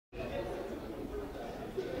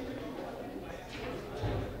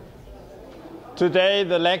Today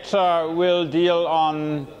the lecture will deal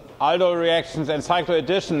on aldol reactions and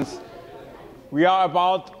cycloadditions. We are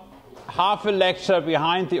about half a lecture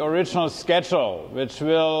behind the original schedule, which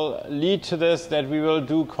will lead to this that we will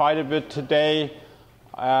do quite a bit today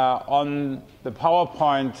on the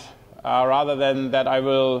PowerPoint rather than that I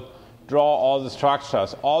will draw all the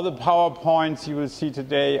structures. All the PowerPoints you will see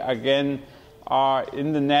today again are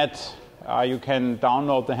in the net. You can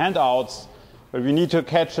download the handouts, but we need to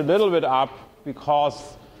catch a little bit up because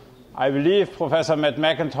I believe Professor Matt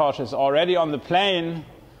McIntosh is already on the plane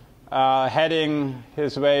heading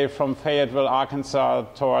his way from Fayetteville, Arkansas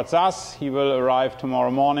towards us. He will arrive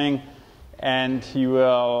tomorrow morning and he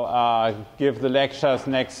will give the lectures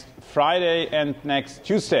next Friday and next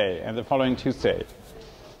Tuesday and the following Tuesday.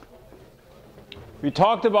 We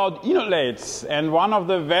talked about enolates, and one of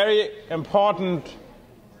the very important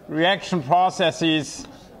reaction processes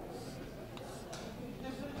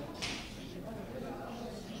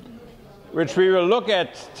which we will look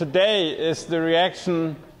at today is the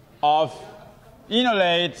reaction of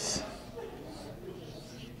enolates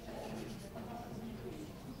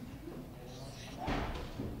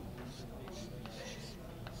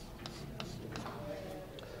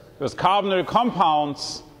with carbonyl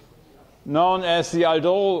compounds known as the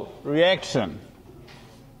aldol reaction.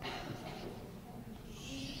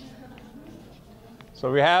 So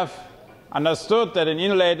we have understood that an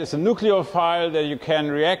enolate is a nucleophile, that you can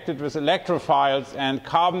react it with electrophiles, and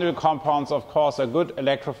carbonyl compounds, of course, are good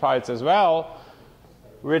electrophiles as well,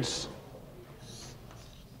 which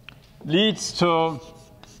leads to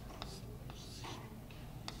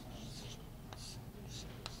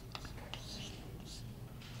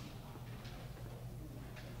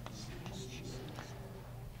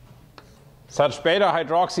such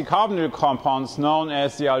beta-hydroxycarbonyl compounds known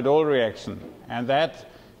as the aldol reaction. And that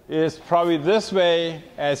is probably this way,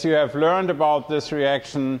 as you have learned about this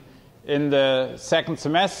reaction in the second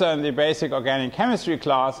semester in the basic organic chemistry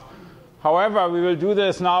class. However, we will do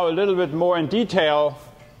this now a little bit more in detail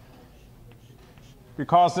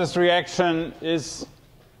because this reaction is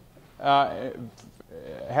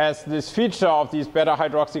has this feature of these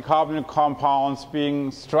beta-hydroxycarbonyl compounds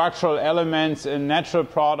being structural elements in natural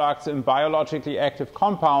products in biologically active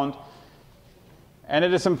compound. And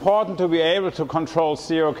it is important to be able to control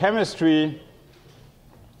stereochemistry.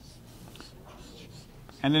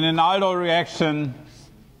 And in an aldol reaction,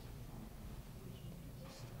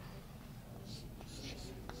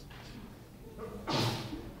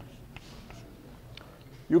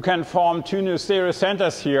 you can form two new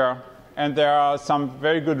stereocenters here. And there are some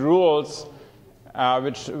very good rules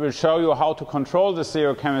which will show you how to control the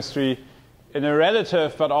stereochemistry in a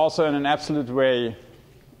relative but also in an absolute way.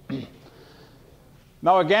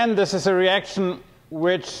 Now again, this is a reaction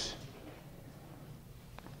which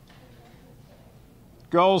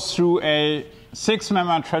goes through a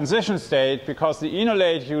 6-member transition state because the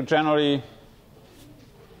enolate you generally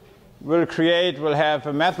will create will have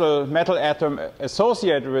a metal atom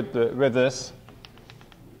associated with this.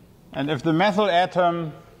 And if the methyl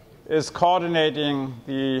atom is coordinating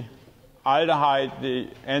the aldehyde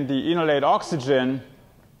and the enolate oxygen,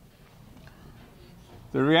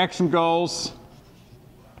 the reaction goes,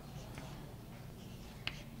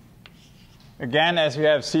 again, as we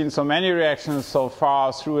have seen so many reactions so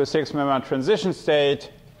far, through a 6-member transition state,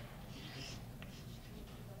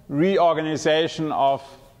 reorganization of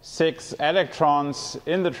 6 electrons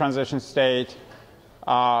in the transition state,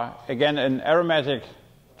 again, an aromatic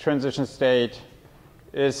transition state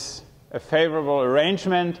is a favorable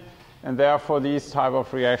arrangement, and therefore these type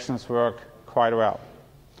of reactions work quite well.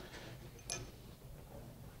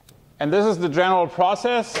 And this is the general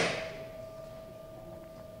process.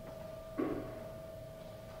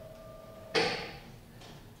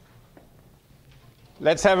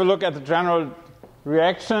 Let's have a look at the general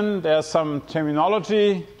reaction. There's some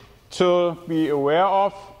terminology to be aware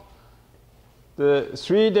of. The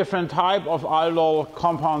 3 different types of aldol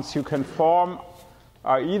compounds you can form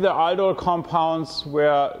are either aldol compounds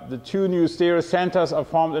where the 2 new stereocenters are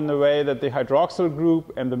formed in the way that the hydroxyl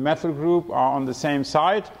group and the methyl group are on the same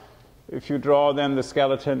side. If you draw then the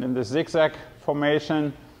skeleton in the zigzag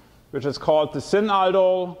formation, which is called the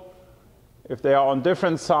syn-aldol. If they are on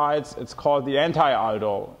different sides, it's called the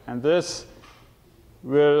anti-aldol. And this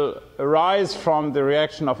will arise from the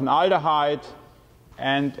reaction of an aldehyde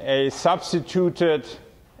and a substituted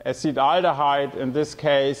acetaldehyde. In this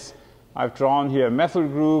case, I've drawn here a methyl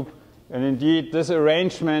group. And indeed, this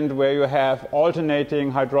arrangement where you have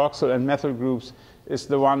alternating hydroxyl and methyl groups is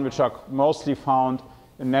the one which are mostly found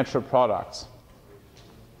in natural products.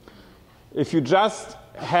 If you just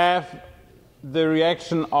have the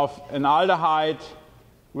reaction of an aldehyde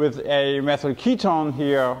with a methyl ketone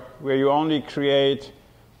here, where you only create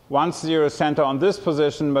one stereocenter on this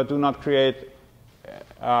position, but do not create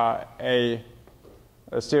a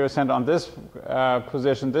stereocenter on this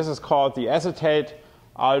position. This is called the acetate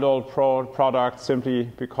aldol product, simply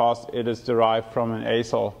because it is derived from an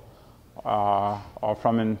acyl or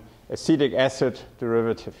from an acetic acid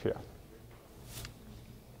derivative here.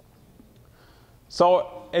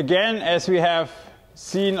 So again, as we have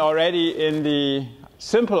seen already in the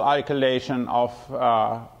simple alkylation of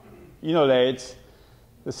enolates,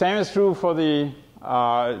 the same is true for the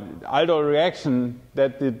aldol reaction,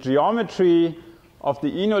 that the geometry of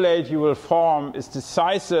the enolate you will form is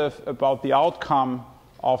decisive about the outcome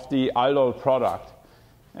of the aldol product.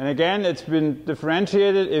 And again, it's been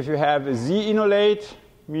differentiated if you have a Z enolate,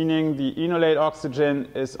 meaning the enolate oxygen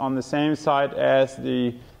is on the same side as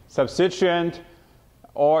the substituent,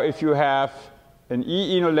 or if you have an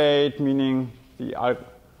E enolate, meaning the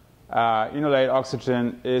enolate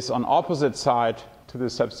oxygen is on opposite side to the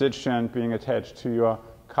substituent being attached to your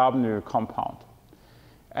carbonyl compound.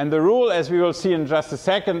 And the rule, as we will see in just a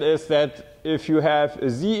second, is that if you have a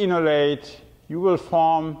Z enolate, you will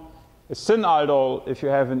form a syn aldol. If you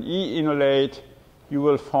have an E enolate, you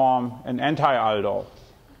will form an anti-aldol.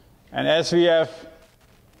 And as we have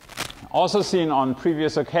also seen on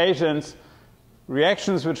previous occasions,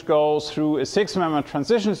 reactions which go through a 6-member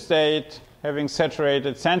transition state, having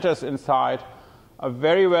saturated centers inside, are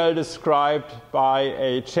very well described by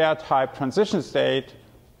a chair-type transition state,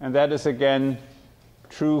 and that is again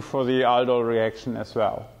true for the aldol reaction as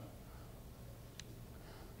well.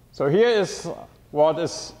 So here is what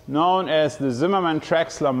is known as the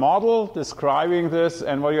Zimmermann-Traxler model describing this,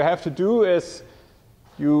 and what you have to do is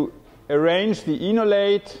you arrange the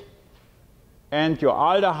enolate and your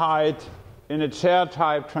aldehyde in a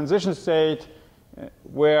chair-type transition state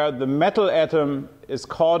where the metal atom is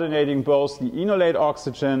coordinating both the enolate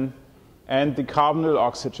oxygen and the carbonyl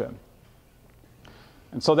oxygen.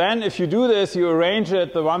 And so then if you do this, you arrange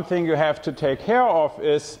it, the one thing you have to take care of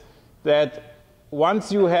is that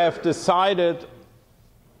once you have decided,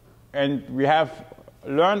 and we have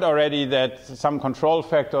learned already that some control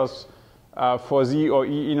factors for Z or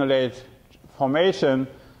E enolate formation,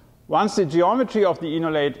 once the geometry of the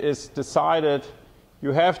enolate is decided,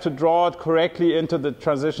 you have to draw it correctly into the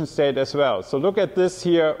transition state as well. So look at this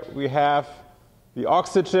here. We have the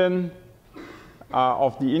oxygen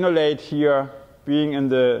of the enolate here being in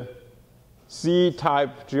the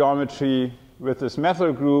C-type geometry with this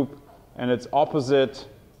methyl group, and it's opposite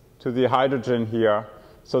to the hydrogen here.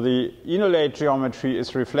 So the enolate geometry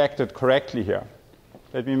is reflected correctly here.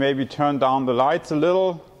 Let me maybe turn down the lights a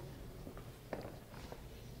little.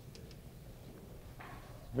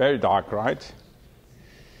 Very dark, right?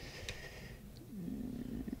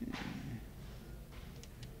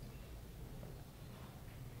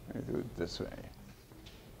 I do it this way.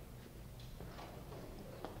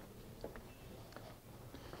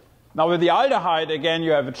 Now with the aldehyde, again,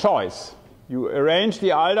 you have a choice. You arrange the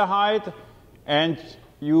aldehyde, and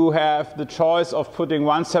you have the choice of putting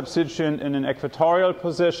one substituent in an equatorial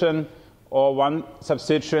position or one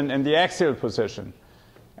substituent in the axial position.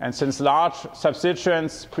 And since large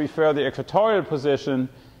substituents prefer the equatorial position,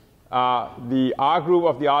 the R group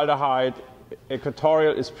of the aldehyde,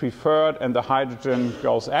 equatorial is preferred, and the hydrogen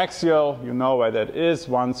goes axial. You know where that is.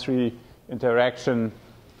 1,3 interaction,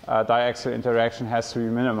 diaxial interaction has to be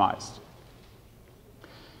minimized.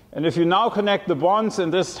 And if you now connect the bonds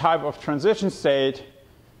in this type of transition state,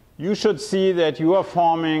 you should see that you are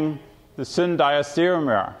forming the syn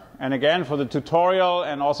diastereomer. And again, for the tutorial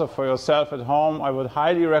and also for yourself at home, I would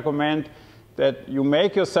highly recommend that you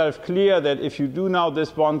make yourself clear that if you do now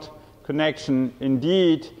this bond connection,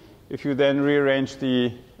 indeed, if you then rearrange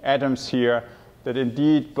the atoms here, that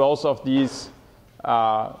indeed both of these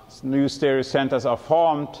new stereocenters are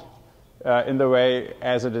formed in the way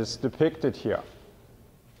as it is depicted here.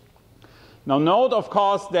 Now note, of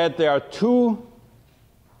course, that there are two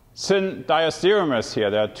syn diastereomers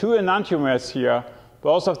here. There are two enantiomers here.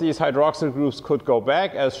 Both of these hydroxyl groups could go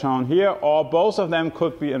back, as shown here, or both of them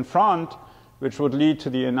could be in front, which would lead to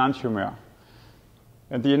the enantiomer.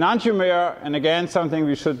 And the enantiomer, and again, something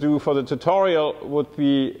we should do for the tutorial, would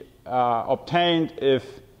be obtained if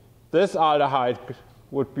this aldehyde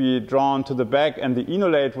would be drawn to the back and the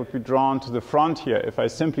enolate would be drawn to the front here, if I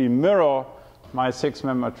simply mirror my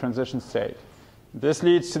 6-member transition state. This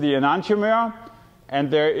leads to the enantiomer, and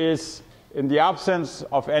there is, in the absence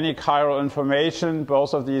of any chiral information,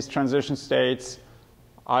 both of these transition states,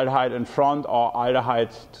 aldehyde in front or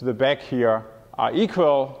aldehyde to the back here, are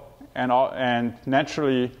equal, and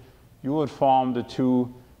naturally you would form the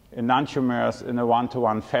two enantiomers in a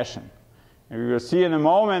one-to-one fashion. And we will see in a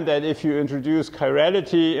moment that if you introduce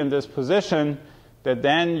chirality in this position, that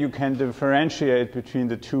then you can differentiate between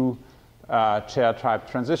the two chair-type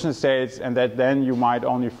transition states, and that then you might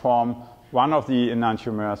only form one of the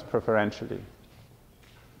enantiomers preferentially.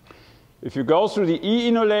 If you go through the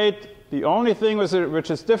E-enolate, the only thing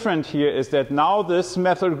which is different here is that now this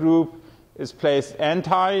methyl group is placed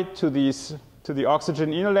anti to the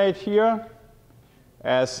oxygen enolate here,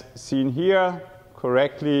 as seen here,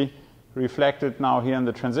 correctly reflected now here in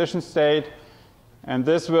the transition state. And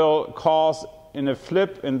this will cause in a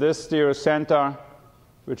flip in this stereocenter,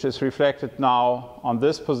 which is reflected now on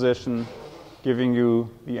this position, giving you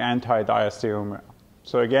the anti-diastereomer.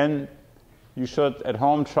 So again, you should at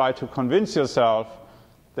home try to convince yourself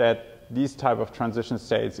that these type of transition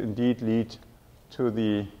states indeed lead to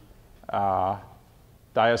the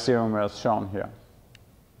diastereomers shown here.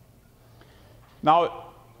 Now,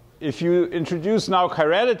 if you introduce now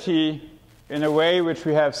chirality in a way which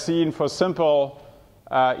we have seen for simple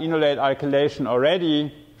enolate alkylation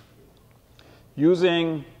already,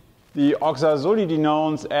 using the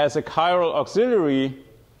oxazolidinones as a chiral auxiliary,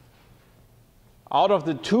 out of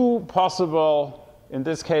the two possible, in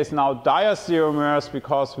this case now diastereomers,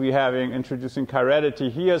 because we are introducing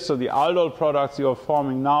chirality here, so the aldol products you are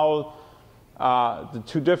forming now, the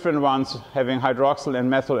two different ones having hydroxyl and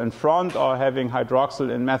methyl in front or having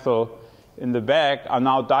hydroxyl and methyl in the back, are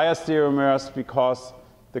now diastereomers because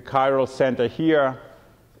the chiral center here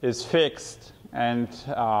is fixed, and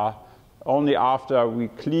only after we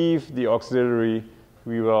cleave the auxiliary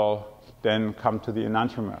we will then come to the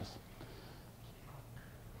enantiomers.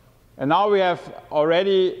 And now we have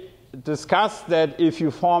already discussed that if you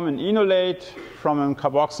form an enolate from a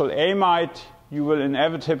carboxyl amide, you will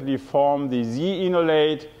inevitably form the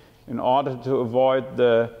Z-enolate in order to avoid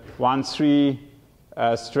the 1,3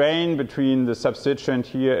 strain between the substituent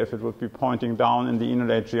here, if it would be pointing down in the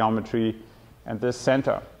enolate geometry, and this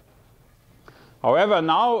center. However,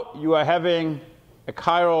 now you are having a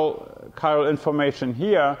chiral information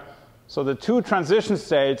here. So the two transition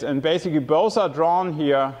states, and basically both are drawn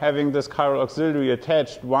here having this chiral auxiliary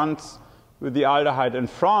attached, once with the aldehyde in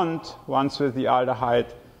front, once with the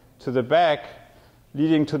aldehyde to the back,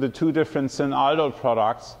 leading to the two different syn-aldol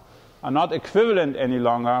products, are not equivalent any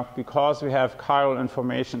longer because we have chiral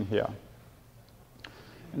information here.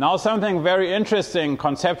 Now something very interesting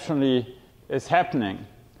conceptually is happening.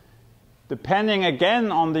 Depending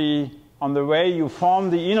again on the way you form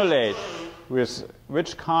the enolate, with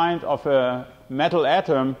which kind of a metal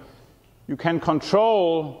atom, you can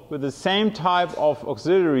control with the same type of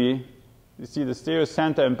auxiliary. You see the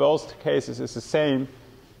stereocenter in both cases is the same.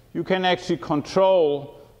 You can actually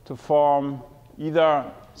control to form either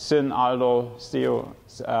syn-aldol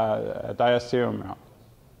diastereomer.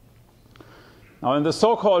 Now in the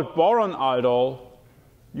so-called boron aldol,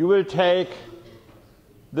 you will take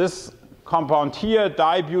this compound here,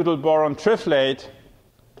 dibutyl boron triflate,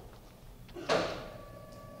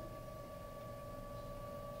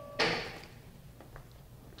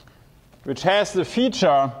 which has the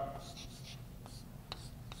feature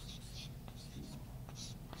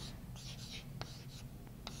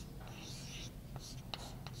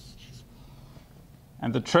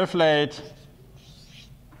and the triflate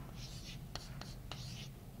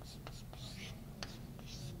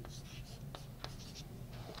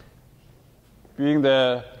being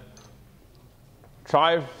the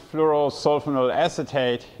trifluorosulfonyl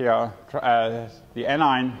acetate here, the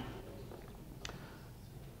anion.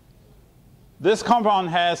 This compound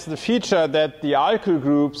has the feature that the alkyl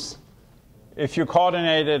groups, if you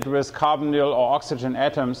coordinate it with carbonyl or oxygen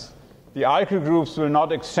atoms, the alkyl groups will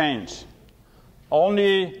not exchange.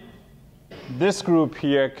 Only this group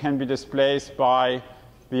here can be displaced by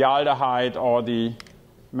the aldehyde or the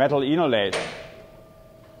metal enolate.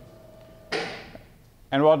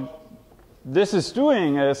 And what this is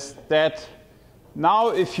doing is that now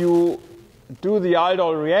if you do the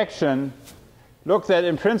aldol reaction, look that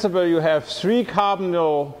in principle you have 3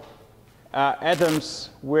 carbonyl atoms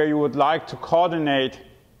where you would like to coordinate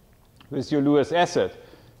with your Lewis acid.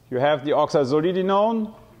 You have the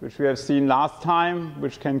oxazolidinone, which we have seen last time,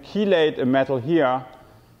 which can chelate a metal here.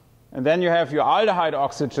 And then you have your aldehyde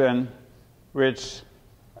oxygen, which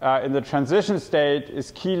in the transition state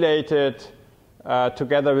is chelated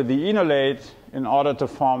together with the enolate in order to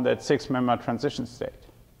form that 6-member transition state.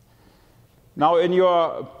 Now in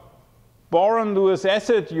your boron Lewis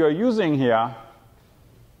acid you are using here,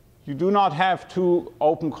 you do not have 2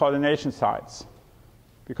 open coordination sites.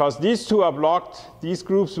 Because these 2 are blocked, these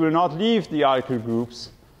groups will not leave the alkyl groups.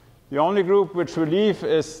 The only group which will leave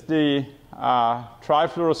is the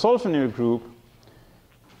trifluorosulfonyl group.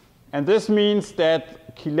 And this means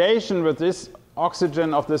that chelation with this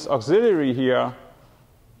oxygen of this auxiliary here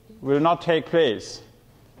will not take place.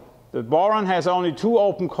 The boron has only 2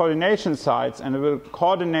 open coordination sites, and it will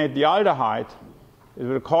coordinate the aldehyde. It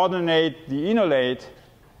will coordinate the enolate,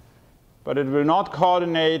 but it will not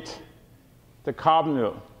coordinate the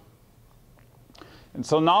carbonyl. And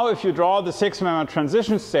so now if you draw the 6-member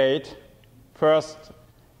transition state, first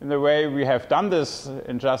in the way we have done this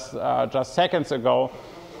in just seconds ago,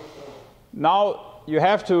 now you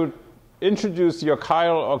have to introduce your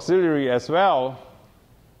chiral auxiliary as well.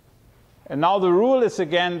 And now the rule is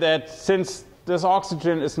again that since this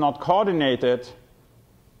oxygen is not coordinated,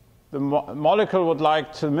 the molecule would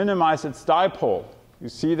like to minimize its dipole. You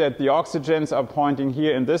see that the oxygens are pointing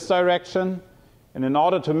here in this direction. And in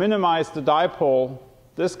order to minimize the dipole,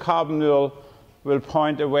 this carbonyl will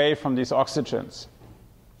point away from these oxygens.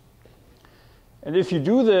 And if you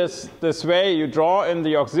do this way, you draw in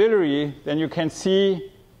the auxiliary, then you can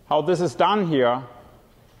see how this is done here.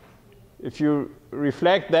 If you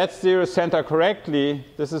reflect that stereocenter correctly,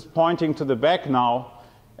 this is pointing to the back now,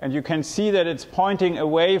 and you can see that it's pointing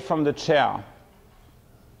away from the chair.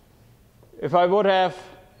 If I would have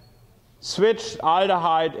switched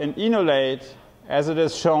aldehyde and enolate, as it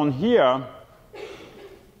is shown here,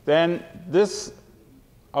 then this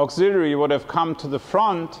auxiliary would have come to the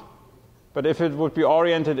front, but if it would be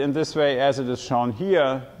oriented in this way as it is shown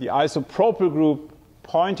here, the isopropyl group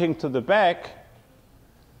pointing to the back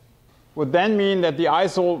would then mean that the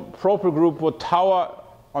isopropyl group would tower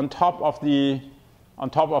on top of the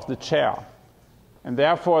chair. And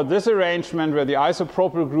therefore, this arrangement where the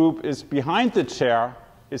isopropyl group is behind the chair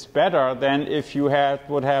is better than if you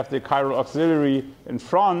would have the chiral auxiliary in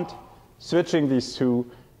front, switching these two,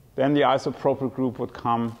 then the isopropyl group would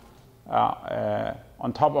come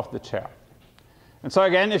on top of the chair. And so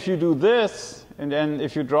again, if you do this, and then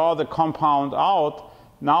if you draw the compound out,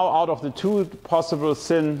 now out of the 2 possible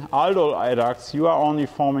syn aldol adducts, you are only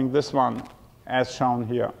forming this one as shown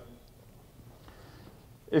here.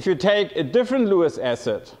 If you take a different Lewis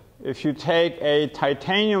acid, if you take a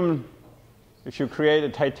titanium, if you create a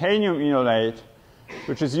titanium enolate,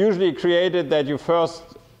 which is usually created that you first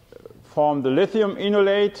form the lithium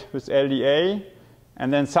enolate with LDA,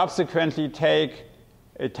 and then subsequently take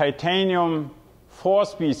a titanium 4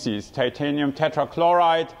 species, titanium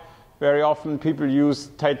tetrachloride. Very often people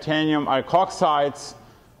use titanium alkoxides,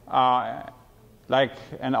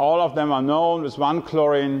 and all of them are known with 1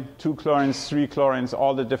 chlorine, 2 chlorines, 3 chlorines,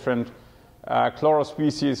 all the different chloro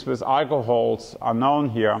species with alcohols are known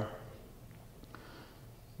here.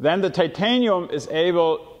 Then the titanium is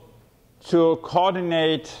able to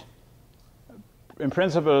coordinate, in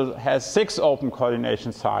principle, has 6 open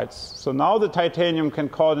coordination sites. So now the titanium can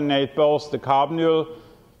coordinate both the carbonyl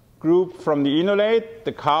group from the enolate,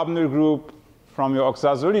 the carbonyl group from your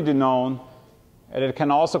oxazolidinone, and it can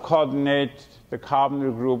also coordinate the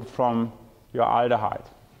carbonyl group from your aldehyde.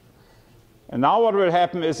 And now what will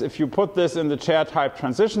happen is if you put this in the chair type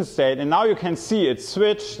transition state, and now you can see it's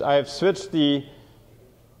switched. I have switched the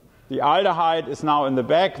aldehyde is now in the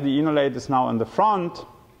back, the enolate is now in the front.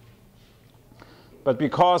 But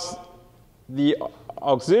because the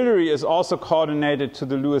auxiliary is also coordinated to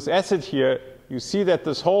the Lewis acid here, you see that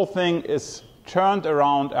this whole thing is turned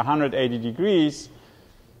around 180 degrees.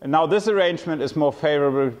 And now this arrangement is more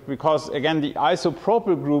favorable because, again, the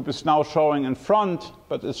isopropyl group is now showing in front,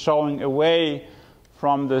 but is showing away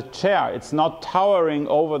from the chair. It's not towering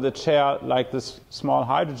over the chair like this small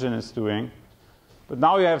hydrogen is doing. But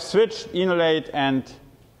now you have switched enolate and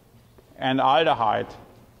aldehyde,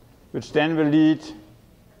 which then will lead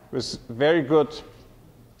with very good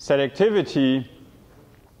selectivity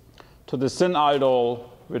to the syn-aldol,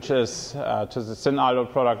 which is to the syn-aldol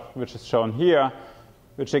product, which is shown here,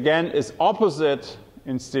 which again is opposite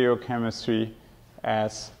in stereochemistry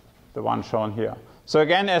as the one shown here. So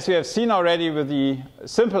again, as we have seen already with the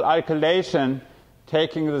simple alkylation,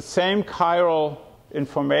 taking the same chiral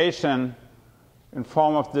information in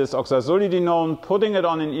form of this oxazolidinone, putting it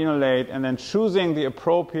on an enolate, and then choosing the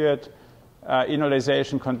appropriate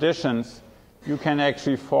enolization conditions, you can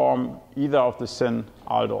actually form either of the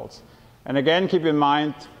syn-aldols. And again, keep in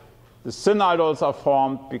mind, the syn-aldols are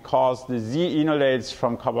formed because the Z-enolates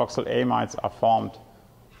from carboxyl amides are formed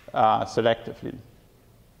selectively.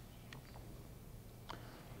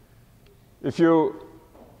 If you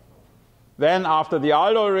then, after the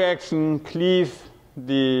aldol reaction, cleave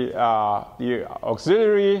the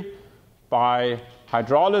auxiliary by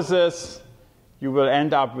hydrolysis, you will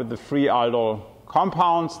end up with the free aldol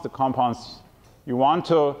compounds, the compounds you want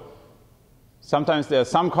to Sometimes there's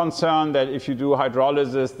some concern that if you do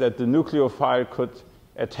hydrolysis that the nucleophile could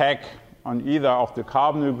attack on either of the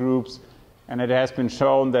carbonyl groups, and it has been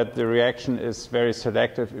shown that the reaction is very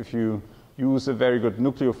selective if you use a very good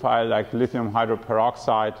nucleophile like lithium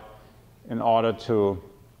hydroperoxide in order to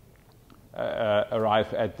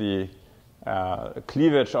arrive at the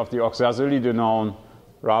cleavage of the oxazolidinone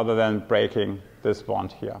rather than breaking this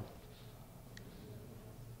bond here.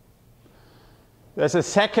 There's a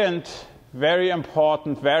second very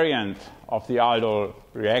important variant of the aldol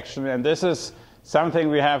reaction, and this is something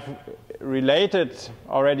we have related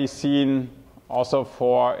already seen also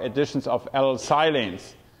for additions of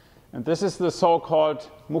L-silanes. And this is the so-called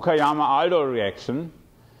Mukayama-aldol reaction.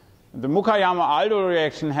 The Mukayama-aldol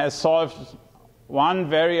reaction has solved one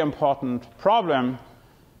very important problem.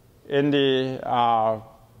 Initially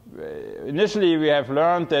we have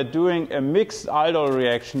learned that doing a mixed aldol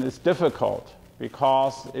reaction is difficult,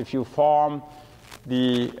 because if you form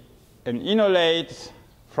an enolate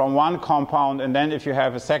from one compound, and then if you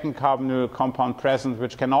have a second carbonyl compound present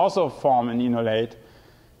which can also form an enolate,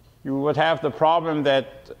 you would have the problem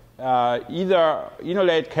that either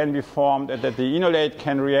enolate can be formed and that the enolate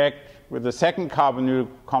can react with the second carbonyl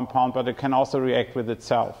compound, but it can also react with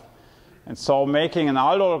itself. And so making an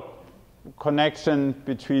aldol connection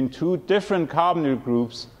between two different carbonyl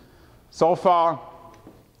groups, so far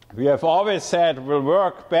we have always said will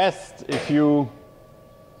work best if you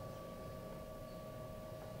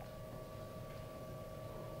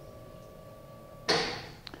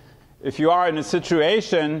are in a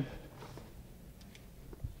situation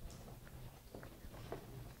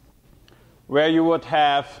where you would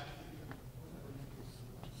have,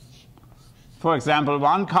 for example,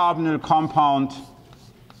 one carbonyl compound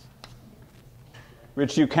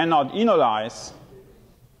which you cannot enolize,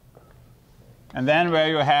 and then where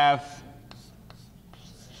you have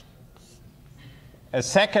a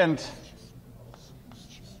second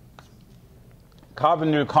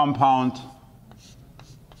carbonyl compound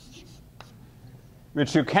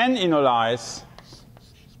which you can enolize,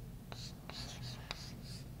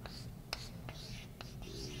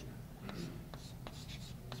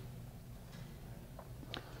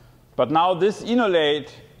 but now this enolate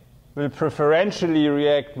will preferentially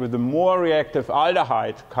react with the more reactive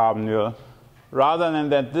aldehyde carbonyl rather than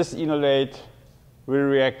that this enolate will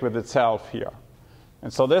react with itself here.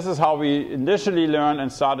 And so this is how we initially learned and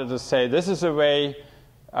started to say this is a way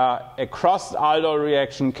a crossed aldol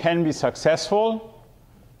reaction can be successful.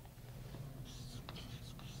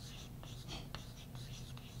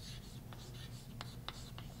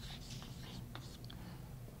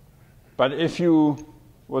 But if you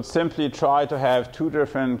would simply try to have two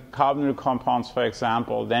different carbonyl compounds, for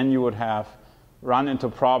example, then you would have run into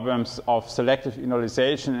problems of selective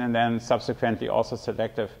enolization and then subsequently also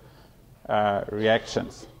selective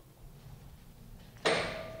reactions.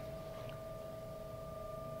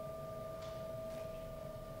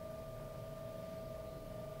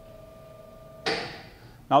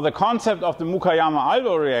 Now the concept of the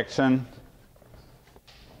Mukayama-aldol reaction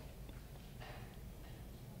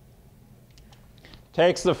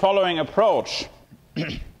takes the following approach.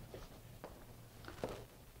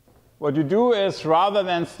 What you do is, rather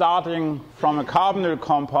than starting from a carbonyl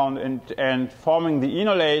compound and forming the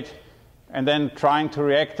enolate and then trying to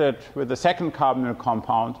react it with the second carbonyl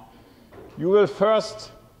compound, you will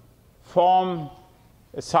first form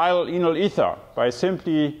a silyl enol ether by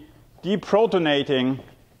simply deprotonating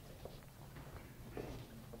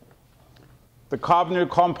the carbonyl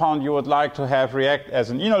compound you would like to have react as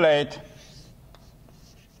an enolate,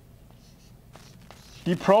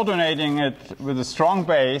 deprotonating it with a strong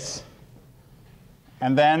base,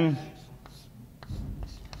 and then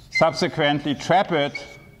subsequently trap it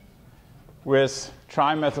with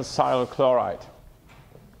trimethylsilyl chloride.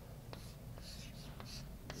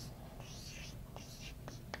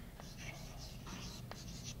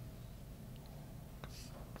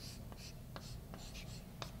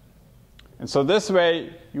 And so this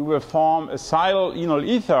way you will form a silyl enol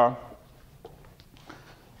ether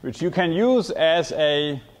which you can use as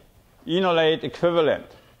a enolate equivalent.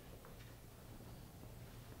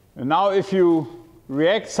 And now if you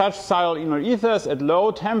react such silyl enol ethers at low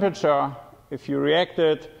temperature, if you react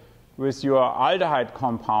it with your aldehyde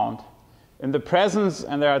compound, in the presence,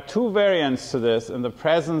 and there are two variants to this, in the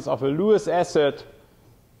presence of a Lewis acid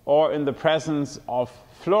or in the presence of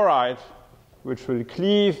fluoride, which will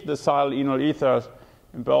cleave the silyl enol ethers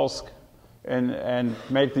in both and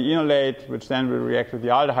make the enolate, which then will react with the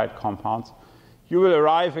aldehyde compounds, you will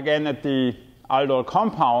arrive again at the aldol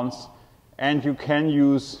compounds, and you can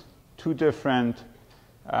use two different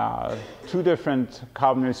two different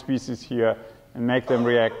carbonyl species here and make them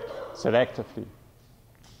react selectively.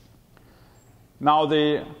 Now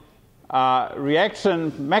the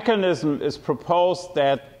reaction mechanism is proposed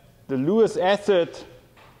that the Lewis acid,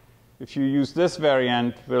 if you use this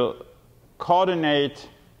variant, will coordinate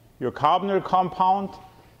your carbonyl compound,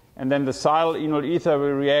 and then the silyl enol ether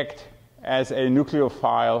will react as a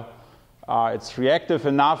nucleophile. It's reactive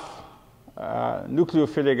enough,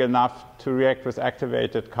 nucleophilic enough to react with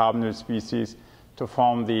activated carbonyl species to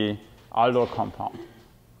form the aldol compound.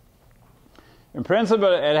 In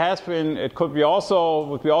principle, it would be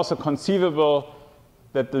also conceivable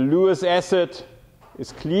that the Lewis acid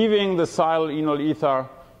is cleaving the silyl enol ether,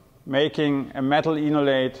 making a metal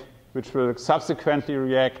enolate, which will subsequently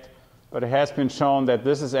react, but it has been shown that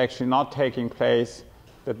this is actually not taking place,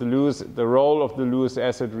 that the role of the Lewis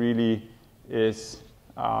acid really is,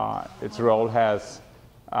 its role has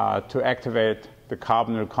to activate the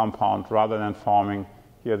carbonyl compound rather than forming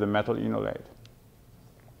here the metal enolate.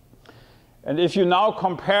 And if you now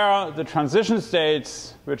compare the transition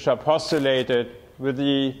states which are postulated with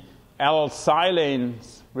the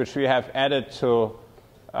allyl-silanes which we have added to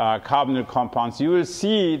carbonyl compounds, you will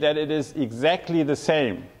see that it is exactly the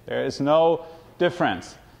same. There is no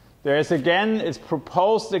difference. There is again, it's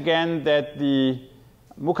proposed again that the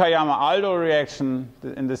Mukayama-aldol reaction,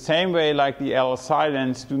 in the same way like the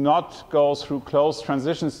allyl-silanes, do not go through closed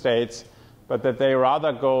transition states, but that they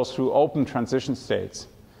rather go through open transition states.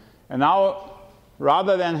 And now,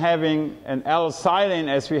 rather than having an allyl-silane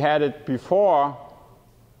as we had it before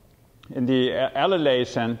in the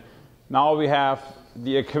allylation, now we have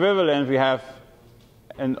the equivalent. We have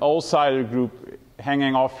an O-silyl group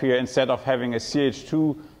hanging off here instead of having a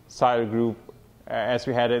CH2 silyl group as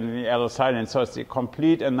we had it in the allyl-silane. So it's a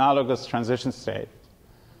complete analogous transition state.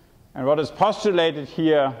 And what is postulated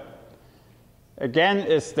here, again,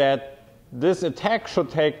 is that this attack should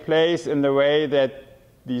take place in the way that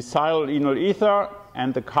the silyl enol ether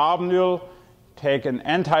and the carbonyl take an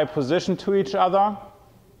anti-position to each other.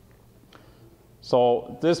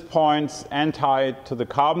 So this points anti to the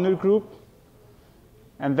carbonyl group.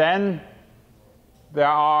 And then there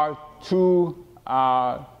are two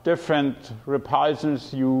different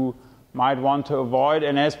repulsions you might want to avoid.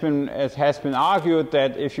 And it has been argued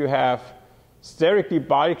that if you have sterically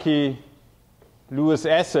bulky Lewis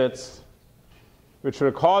acids, which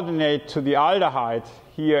will coordinate to the aldehyde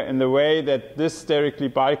here in the way that this sterically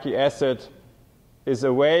bulky acid is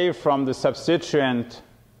away from the substituent,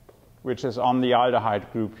 which is on the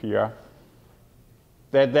aldehyde group here,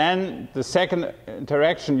 that then the second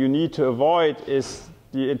interaction you need to avoid is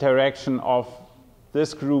the interaction of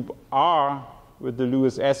this group R with the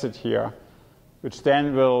Lewis acid here, which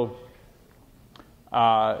then will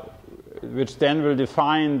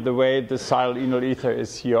define the way the silyl enol ether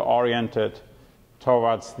is here oriented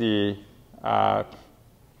towards the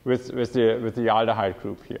with the aldehyde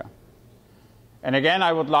group here. And again,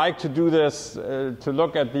 I would like to do this to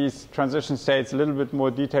look at these transition states a little bit more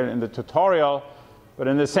detail in the tutorial. But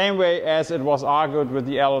in the same way as it was argued with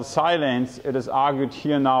the allyl-silanes, it is argued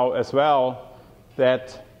here now as well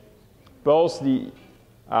that both the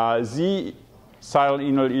Z silyl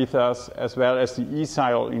enol ethers as well as the E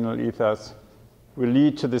silyl enol ethers will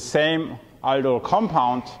lead to the same aldol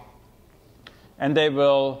compound, and they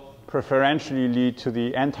will preferentially lead to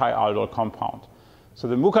the anti-aldol compound. So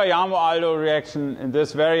the Mukayama-aldol reaction in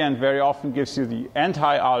this variant very often gives you the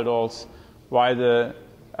anti-aldols, while the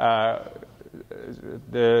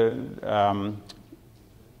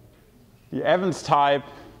Evans-type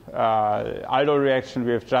aldol reaction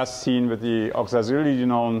we have just seen with the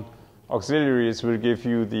oxazolidinone auxiliaries will give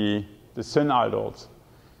you the syn-aldols.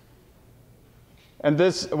 And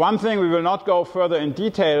this one thing we will not go further in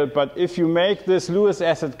detail, but if you make this Lewis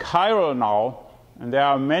acid chiral now, and there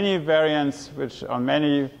are many variants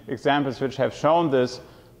many examples which have shown this,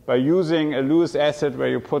 by using a Lewis acid where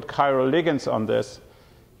you put chiral ligands on this,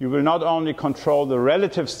 you will not only control the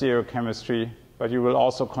relative stereochemistry, but you will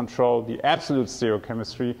also control the absolute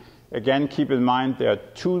stereochemistry. Again, keep in mind there are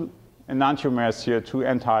two enantiomers here, two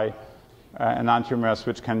anti-enantiomers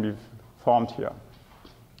which can be formed here.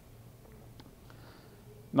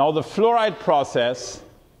 Now the fluoride process,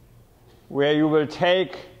 where you will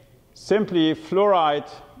take simply fluoride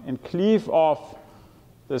and cleave off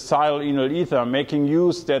the silyl enol ether, making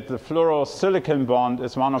use that the fluorosilicon bond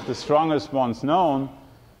is one of the strongest bonds known,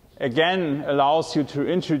 again allows you to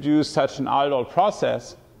introduce such an aldol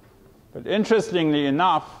process. But interestingly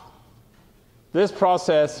enough, this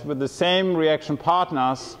process with the same reaction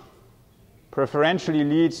partners preferentially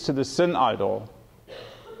leads to the syn-aldol.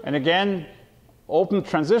 And again, open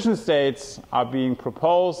transition states are being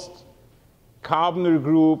proposed, carbonyl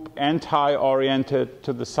group anti-oriented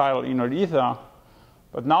to the silyl enol ether.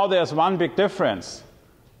 But now there's one big difference.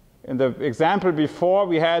 In the example before,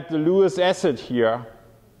 we had the Lewis acid here.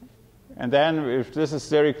 And then if this is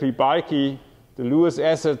sterically bulky, the Lewis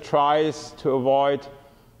acid tries to avoid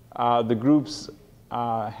the groups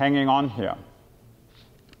hanging on here.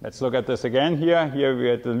 Let's look at this again here. Here we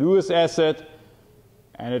had the Lewis acid,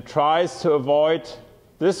 and it tries to avoid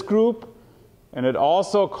this group, and it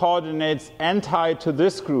also coordinates anti to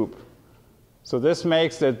this group. So this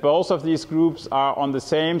makes that both of these groups are on the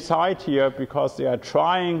same side here because they are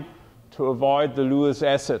trying to avoid the Lewis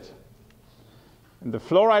acid. In the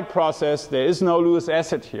fluoride process, there is no Lewis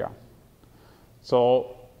acid here.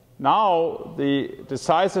 So now the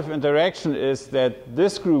decisive interaction is that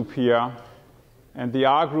this group here and the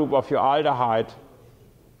R group of your aldehyde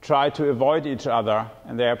try to avoid each other,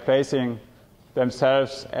 and they are placing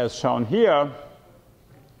themselves as shown here.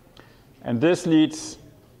 And this leads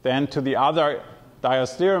then to the other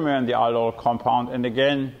diastereomer in the aldol compound. And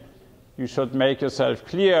again, you should make yourself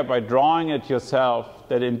clear by drawing it yourself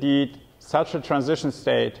that indeed such a transition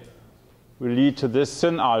state will lead to this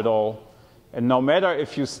syn aldol. And no matter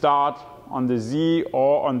if you start on the Z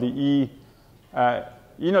or on the E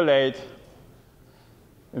enolate,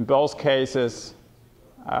 in both cases,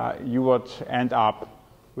 you would end up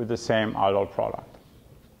with the same aldol product.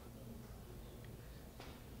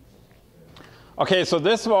 Okay, so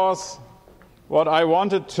this was what I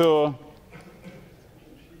wanted to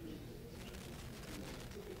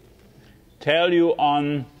tell you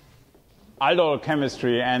on aldol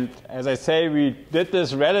chemistry. And as I say, we did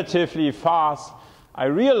this relatively fast. I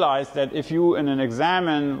realized that if you in an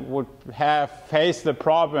examen would have faced the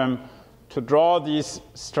problem to draw these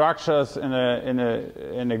structures in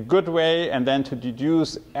a good way and then to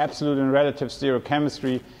deduce absolute and relative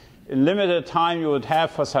stereochemistry in limited time you would have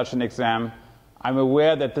for such an exam, I'm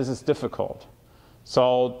aware that this is difficult.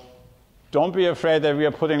 So don't be afraid that we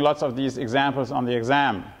are putting lots of these examples on the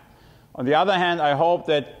exam. On the other hand, I hope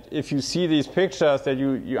that if you see these pictures that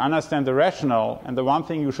you understand the rationale, and the one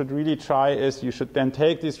thing you should really try is you should then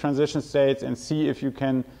take these transition states and see if you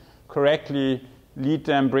can correctly lead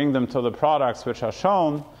them, bring them to the products which are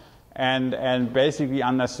shown, and basically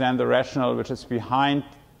understand the rationale which is behind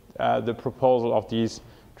the proposal of these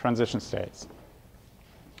transition states.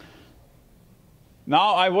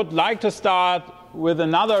 Now I would like to start with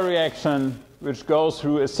another reaction which goes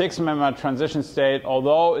through a 6-member transition state,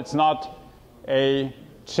 although it's not a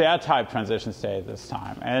chair-type transition state this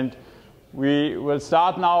time. And we will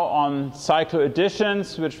start now on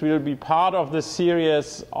cycloadditions, which will be part of the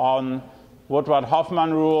series on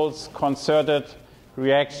Woodward-Hoffmann rules, concerted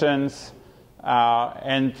reactions,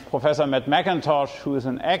 and Professor Matt McIntosh, who is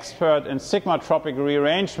an expert in sigmatropic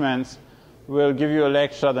rearrangements, will give you a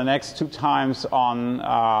lecture the next 2 times on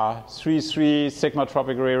 3-3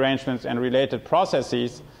 sigmatropic rearrangements and related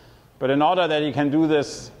processes. But in order that he can do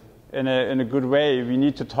this in a good way, we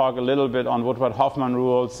need to talk a little bit on Woodward-Hoffmann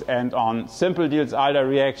rules and on simple Diels-Alder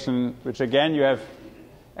reaction, which again you have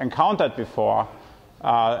encountered before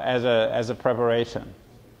as a preparation.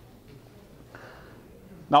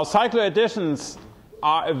 Now, cycloadditions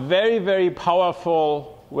are a very, very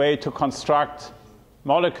powerful way to construct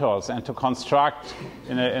molecules and to construct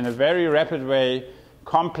in a very rapid way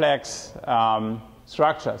complex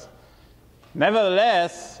structures.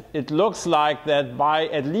 Nevertheless, it looks like that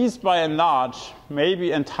at least by and large,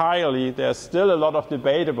 maybe entirely, there's still a lot of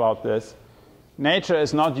debate about this. Nature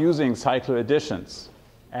is not using cycloadditions.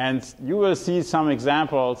 And you will see some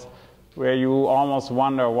examples where you almost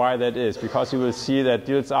wonder why that is, because you will see that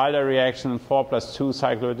Diels-Alder reaction 4+2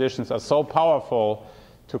 cycloadditions are so powerful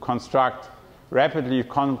to construct rapidly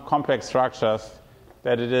complex structures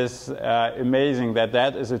that it is amazing that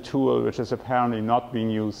that is a tool which is apparently not being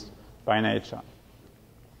used by nature.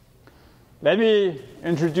 Let me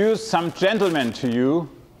introduce some gentlemen to you,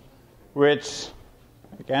 which,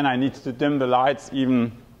 again, I need to dim the lights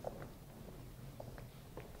even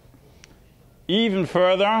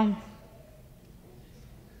further.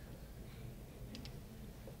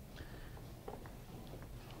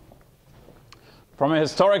 From a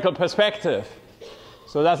historical perspective.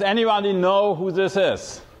 So does anybody know who this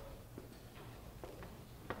is?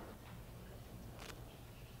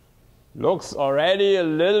 Looks already a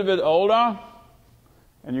little bit older.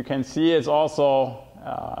 And you can see it's also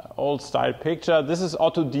old style picture. This is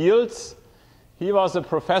Otto Diels. He was a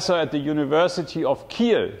professor at the University of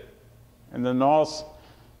Kiel in the north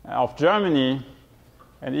of Germany.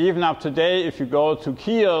 And even up today, if you go to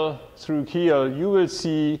Kiel, through Kiel, you will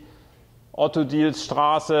see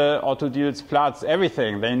Otto-Dils-Straße, Otto-Dils-Platz,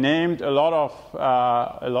 everything. They named a lot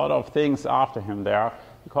of things after him there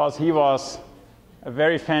because he was a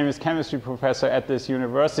very famous chemistry professor at this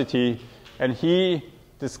university, and he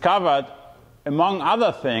discovered, among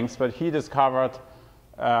other things, but he discovered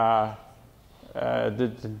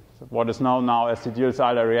what is known now as the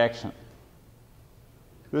Diels-Alder reaction.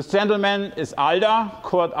 This gentleman is Alder,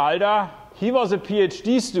 Kurt Alder. He was a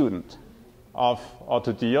PhD student of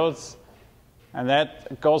Otto Diels, and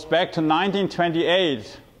that goes back to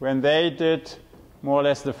 1928 when they did more or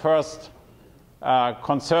less the first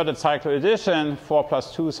concerted cycloaddition,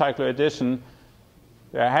 4+2 cycloaddition.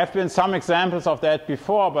 There have been some examples of that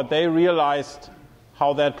before, but they realized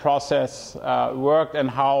how that process worked and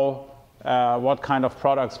how what kind of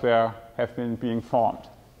products have been being formed.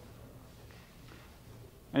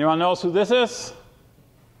 Anyone knows who this is?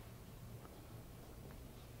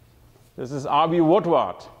 This is R.B.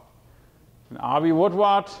 Woodward. And R.B.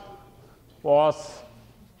 Woodward was,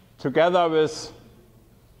 together with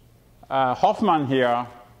Hoffman here,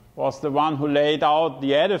 was the one who laid out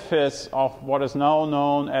the edifice of what is now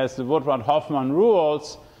known as the Woodward-Hoffman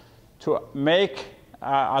rules to make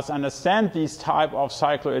us understand these type of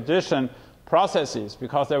cycloaddition processes,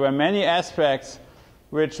 because there were many aspects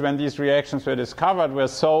which, when these reactions were discovered, were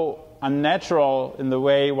so unnatural in the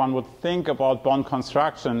way one would think about bond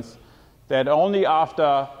constructions that only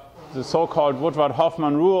after the so-called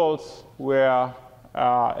Woodward-Hoffman rules were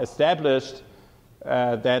established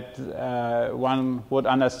that one would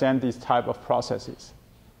understand these type of processes.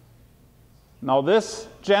 Now this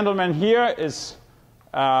gentleman here is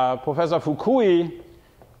Professor Fukui.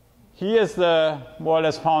 He is the more or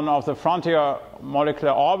less founder of the frontier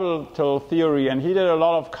molecular orbital theory, and he did a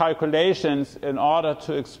lot of calculations in order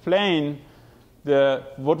to explain the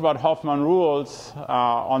Woodward-Hoffman rules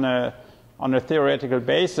on a theoretical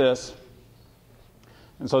basis.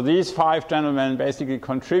 And so these 5 gentlemen basically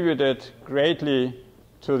contributed greatly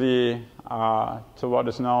to to what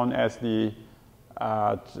is known as to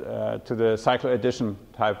the cycloaddition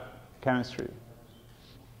type chemistry.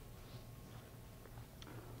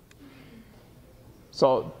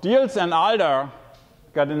 So Diels and Alder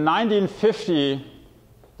got in 1950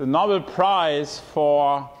 the Nobel Prize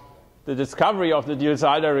for the discovery of the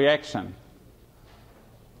Diels-Alder reaction.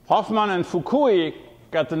 Hoffman and Fukui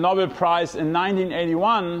got the Nobel Prize in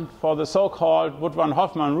 1981 for the so-called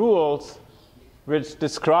Woodward-Hoffman rules, which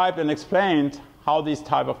described and explained how these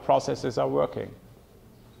type of processes are working.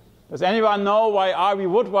 Does anyone know why R.B.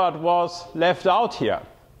 Woodward was left out here?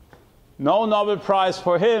 No Nobel Prize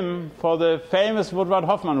for him for the famous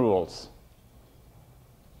Woodward-Hoffman rules.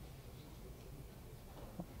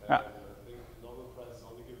 I think the Nobel Prize is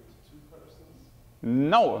only given to 2 persons?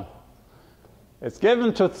 No. It's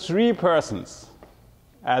given to 3 persons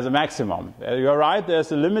as a maximum. You're right,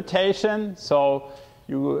 there's a limitation, so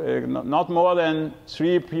not more than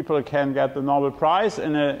 3 people can get the Nobel Prize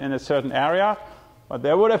in a certain area, but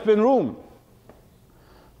there would have been room.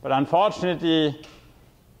 But unfortunately,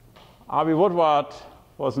 R.B. Woodward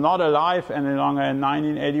was not alive any longer in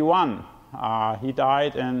 1981. He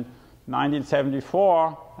died in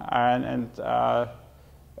 1974 and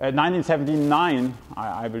 1979,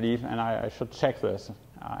 I believe, and I should check this.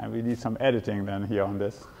 And we need some editing then here on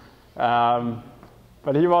this.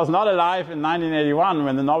 But he was not alive in 1981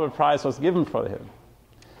 when the Nobel Prize was given for him.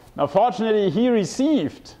 Now, fortunately, he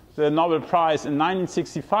received the Nobel Prize in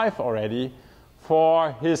 1965 already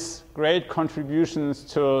for his great contributions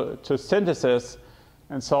to synthesis.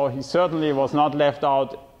 And so he certainly was not left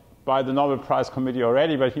out by the Nobel Prize Committee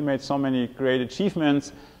already, but he made so many great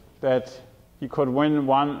achievements that he could win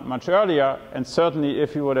one much earlier. And certainly,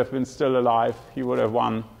 if he would have been still alive, he would have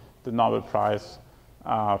won the Nobel Prize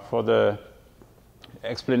for the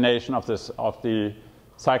explanation of the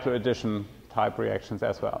cycloaddition type reactions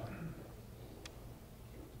as well.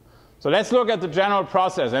 So let's look at the general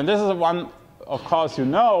process. And this is one, of course, you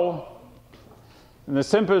know. In the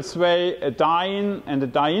simplest way, a diene and a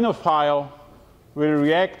dienophile will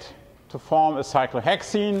react to form a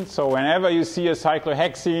cyclohexene. So whenever you see a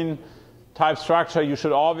cyclohexene type structure, you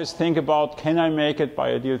should always think about, can I make it by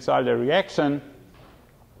a Diels-Alder reaction?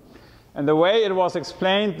 And the way it was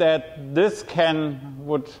explained that this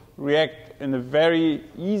would react in a very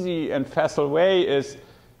easy and facile way is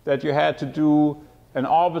that you had to do an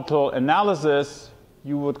orbital analysis.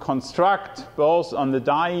 You would construct both on the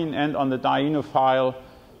diene and on the dienophile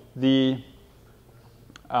the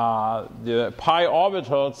pi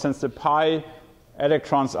orbitals, since the pi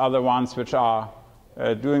electrons are the ones which are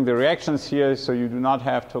doing the reactions here, so you do not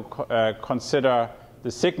have to consider the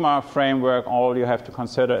sigma framework. All you have to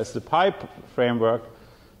consider is the pi framework.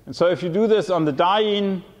 And so if you do this on the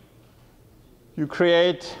diene, you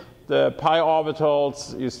create the pi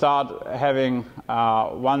orbitals. You start having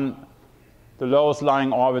the lowest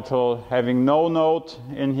lying orbital having no node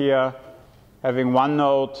in here, having one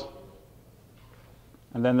node,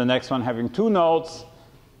 and then the next one having two nodes.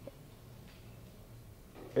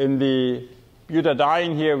 In the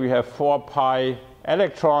butadiene here, we have 4 pi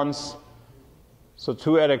electrons. So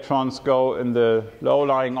 2 electrons go in the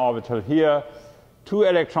low-lying orbital here. 2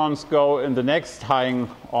 electrons go in the next lying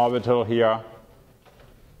orbital here.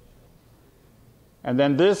 And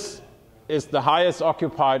then this is the highest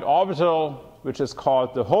occupied orbital, which is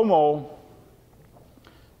called the HOMO.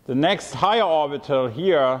 The next higher orbital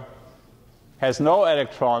here has no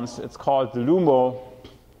electrons. It's called the LUMO,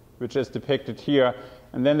 which is depicted here.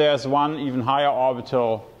 And then there's one even higher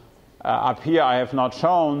orbital up here I have not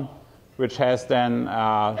shown, which has then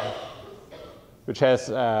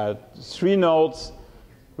 3 nodes,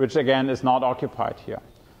 which again is not occupied here.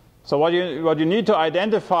 So what you need to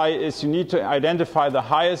identify is you need to identify the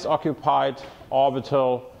highest occupied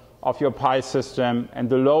orbital of your pi system and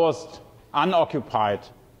the lowest unoccupied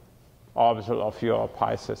orbital of your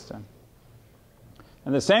pi system.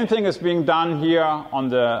 And the same thing is being done here on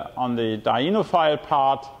the dienophile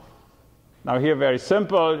part. Now here, very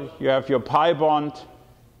simple, you have your pi bond,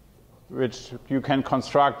 which you can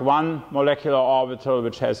construct one molecular orbital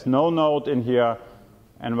which has no node in here,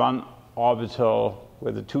 and one orbital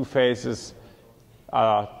with the 2 phases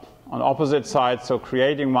on opposite sides, so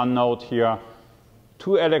creating one node here.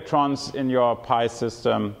 2 electrons in your pi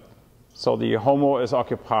system, so the HOMO is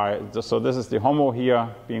occupied. So this is the HOMO here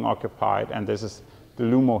being occupied, and this is the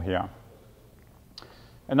LUMO here.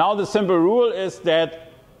 And now the simple rule is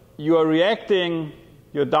that you are reacting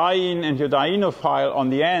your diene and your dienophile on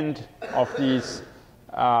the end of these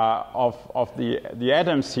of the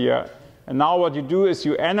atoms here. And now what you do is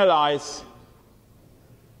you analyze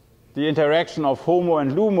the interaction of HOMO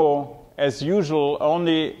and LUMO. As usual,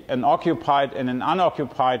 only an occupied and an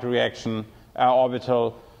unoccupied reaction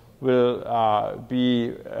orbital will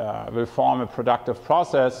form a productive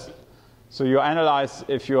process. So you analyze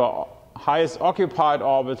if your highest occupied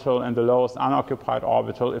orbital and the lowest unoccupied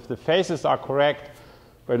orbital, if the phases are correct,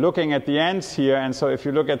 by looking at the ends here. And so if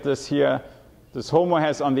you look at this here, this HOMO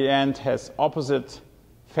has on the end has opposite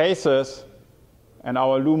phases, and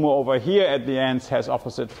our LUMO over here at the ends has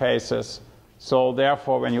opposite phases. So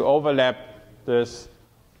therefore, when you overlap this,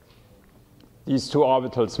 these 2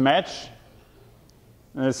 orbitals match.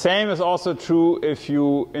 And the same is also true if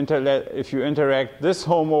you interact this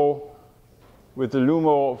HOMO with the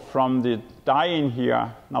LUMO from the diene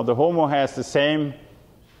here. Now the HOMO has the same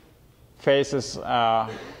phases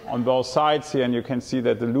on both sides here, and you can see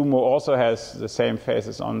that the LUMO also has the same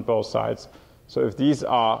phases on both sides. So if these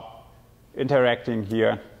are interacting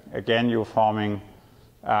here, again you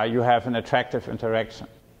have an attractive interaction.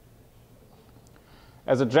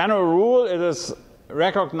 As a general rule, it is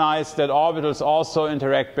recognized that orbitals also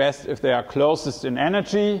interact best if they are closest in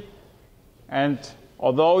energy. And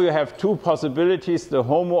although you have 2 possibilities, the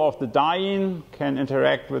HOMO of the diene can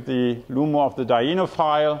interact with the LUMO of the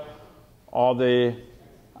dienophile, or the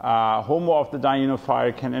HOMO of the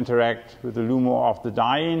dienophile can interact with the LUMO of the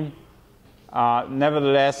diene.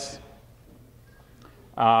 Nevertheless,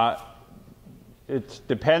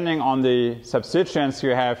 depending on the substituents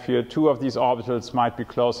you have here, 2 of these orbitals might be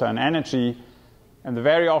closer in energy. And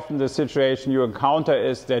very often the situation you encounter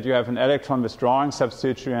is that you have an electron withdrawing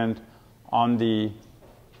substituent on the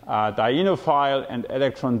dienophile and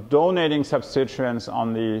electron donating substituents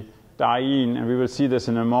on the diene. And we will see this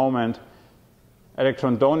in a moment.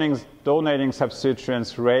 Electron donating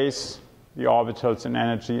substituents raise the orbitals in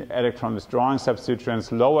energy. Electron withdrawing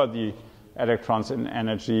substituents lower the electrons in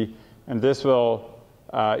energy. And this will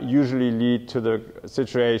usually lead to the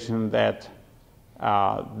situation that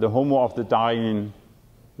the HOMO of the diene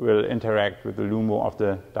will interact with the LUMO of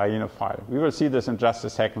the dienophile. We will see this in just a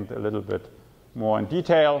second a little bit more in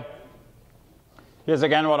detail. Here's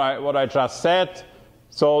again what I just said.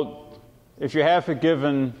 So if you have a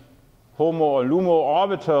given HOMO or LUMO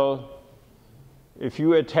orbital, if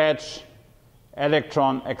you attach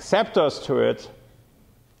electron acceptors to it,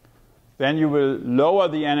 then you will lower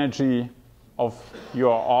the energy of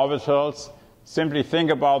your orbitals. Simply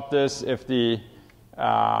think about this: if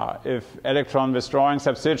electron withdrawing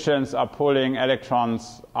substituents are pulling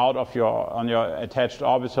electrons out of on your attached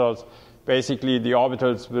orbitals, basically the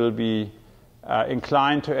orbitals will be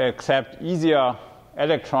inclined to accept easier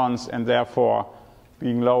electrons and therefore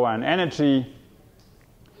being lower in energy.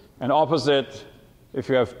 And opposite, if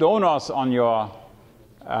you have donors on your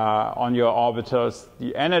on your orbitals,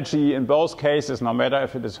 the energy in both cases, no matter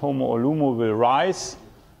if it is HOMO or LUMO, will rise.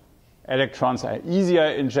 Electrons are easier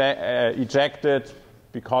ejected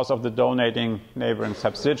because of the donating neighboring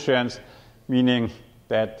substituents, meaning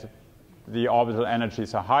that the orbital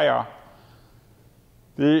energies are higher.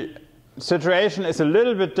 The situation is a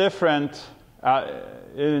little bit different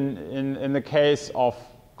in the case of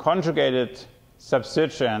conjugated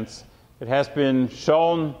substituents. It has been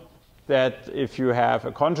shown that if you have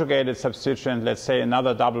a conjugated substituent, let's say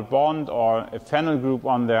another double bond or a phenyl group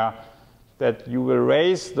on there, that you will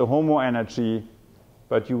raise the HOMO energy,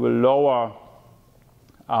 but you will lower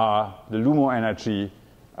the LUMO energy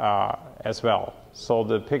as well. So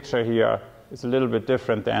the picture here is a little bit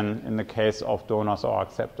different than in the case of donors or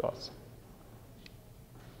acceptors.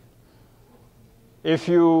 If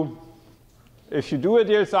you do a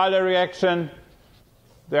Diels-Alder reaction,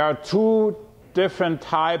 there are two different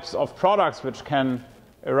types of products which can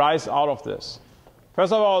arise out of this.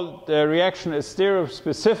 First of all, the reaction is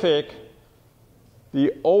stereospecific.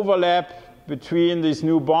 The overlap between these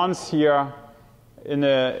new bonds here in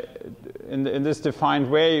this defined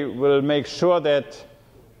way will make sure that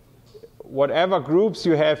whatever groups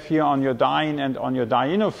you have here on your diene and on your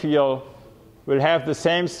dienophile will have the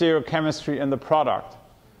same stereochemistry in the product.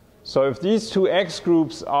 So if these two X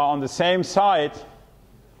groups are on the same side,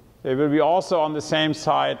 they will be also on the same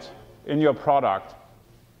side in your product.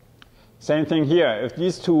 Same thing here. If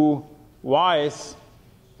these two Ys,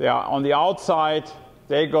 they are on the outside,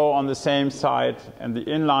 they go on the same side, and the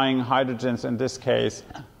inlying hydrogens in this case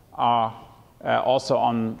are also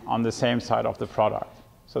on the same side of the product.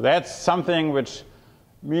 So that's something which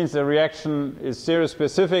means the reaction is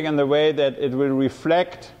stereospecific in the way that it will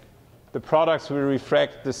reflect, the products will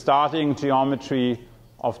reflect the starting geometry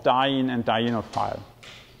of diene and dienophile.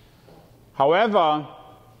 However,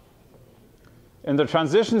 in the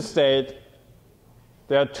transition state,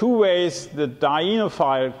 there are two ways the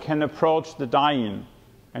dienophile can approach the diene.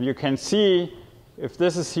 And you can see, if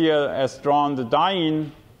this is here as drawn the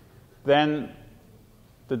diene, then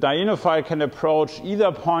the dienophile can approach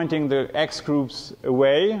either pointing the X groups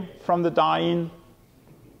away from the diene,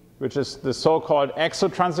 which is the so-called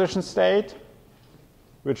exotransition state,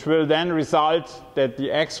 which will then result that the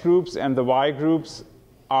X groups and the Y groups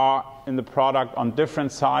are in the product on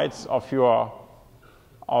different sides of your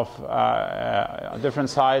different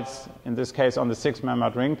sides, in this case on the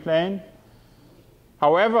 6-membered ring plane.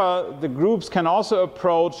 However, the groups can also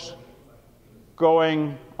approach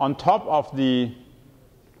going on top of the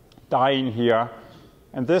diene here,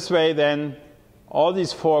 and this way then all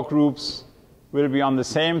these four groups will be on the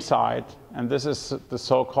same side, and this is the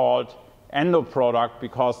so-called endoproduct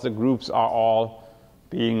because the groups are all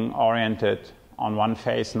being oriented on one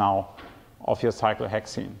face now of your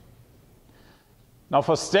cyclohexene. Now,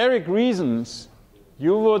 for steric reasons,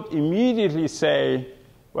 you would immediately say,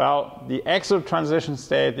 well, the exotransition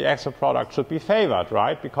state, the exoproduct should be favored,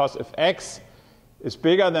 right? Because if X is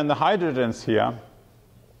bigger than the hydrogens here,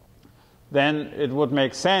 then it would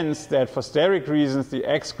make sense that for steric reasons, the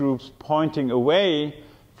X groups pointing away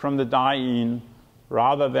from the diene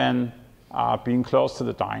rather than being close to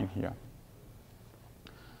the diene here.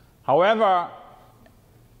 However,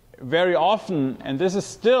 very often, and this is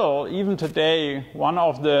still, even today, one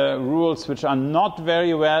of the rules which are not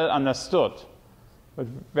very well understood, but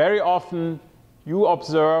very often you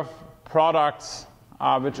observe products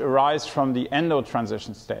which arise from the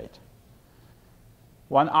endotransition state.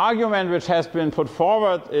 One argument which has been put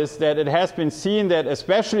forward is that it has been seen that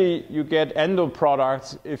especially you get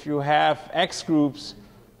endoproducts if you have X groups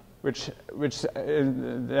which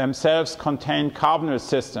themselves contain carbonyl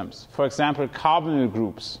systems. For example, carbonyl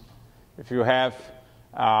groups. If you have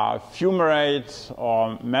fumarate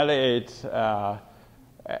or malate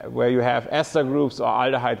where you have ester groups or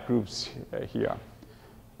aldehyde groups here.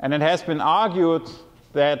 And it has been argued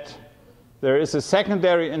that there is a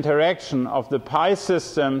secondary interaction of the pi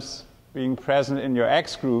systems being present in your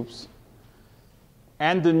X groups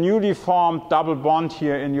and the newly formed double bond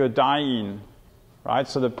here in your diene, right?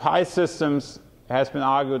 So the pi systems, has been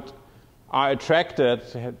argued, are attracted,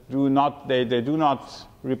 they do not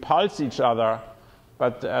repulse each other,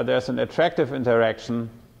 but there's an attractive interaction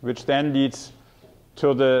which then leads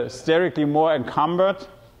to the sterically more encumbered,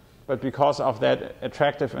 but because of that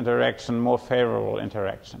attractive interaction, more favorable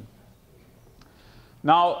interaction.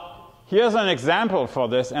 Now, here's an example for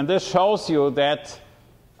this, and this shows you that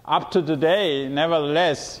up to today,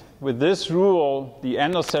 nevertheless, with this rule, the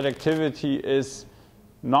endoselectivity is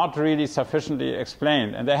not really sufficiently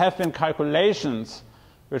explained. And there have been calculations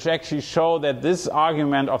which actually show that this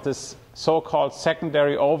argument of this so-called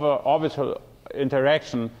secondary orbital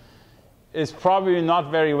interaction is probably not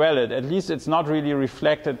very valid. At least it's not really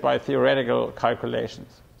reflected by theoretical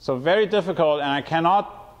calculations. So very difficult, and I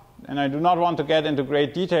cannot, and I do not want to get into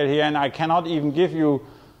great detail here, and I cannot even give you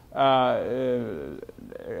a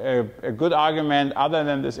good argument other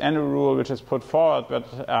than this end rule which is put forward, but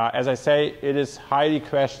as I say, it is highly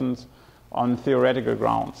questioned on theoretical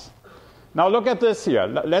grounds. Now look at this here.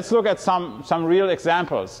 Let's look at some real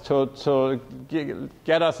examples to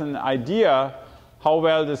get us an idea how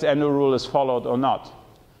well this end rule is followed or not.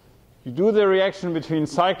 You do the reaction between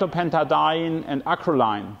cyclopentadiene and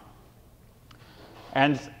acrolein.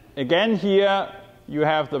 And again here you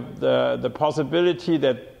have the possibility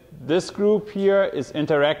that this group here is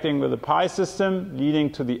interacting with the pi system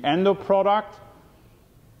leading to the endo product,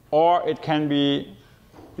 or it can be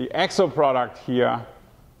the exo product here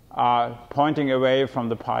pointing away from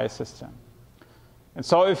the pi system. And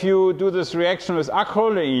so if you do this reaction with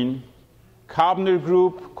acrolein, carbonyl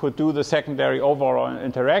group could do the secondary overall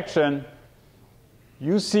interaction.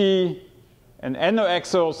 You see an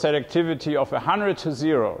endo-exo selectivity of 100 to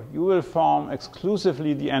 0. You will form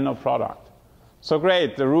exclusively the endo product. So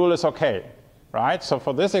great, the rule is okay, right? So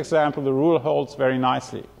for this example, the rule holds very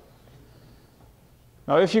nicely.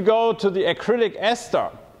 Now if you go to the acrylic ester,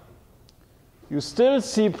 you still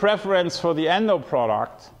see preference for the endo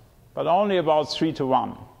product, but only about 3 to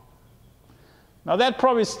 1. Now that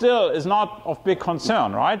probably still is not of big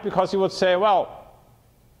concern, right? Because you would say, well,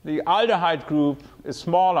 the aldehyde group is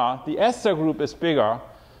smaller, the ester group is bigger,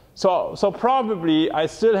 so probably I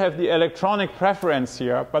still have the electronic preference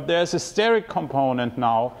here, but there's a steric component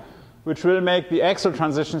now which will make the exo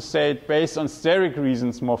transition state based on steric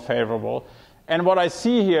reasons more favorable. And what I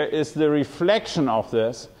see here is the reflection of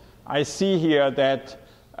this. I see here that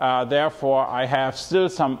therefore I have still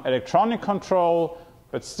some electronic control,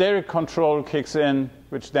 but steric control kicks in,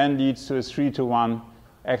 which then leads to a 3 to 1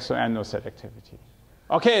 exo-endo selectivity.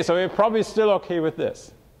 Okay, so we're probably still okay with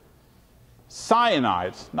this.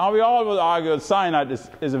 Cyanide. Now we all will argue that cyanide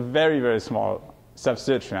is a very, very small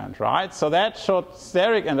substituent, right? So that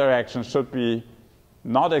steric interaction should be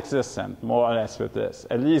not existent, more or less, with this,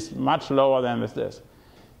 at least much lower than with this.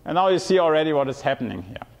 And now you see already what is happening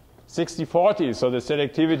here. 60-40, so the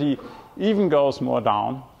selectivity even goes more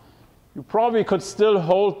down. You probably could still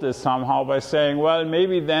hold this somehow by saying, well,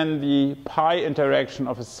 maybe then the pi interaction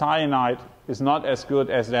of a cyanide is not as good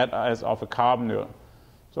as that as of a carbonyl.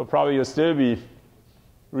 So probably you'll still be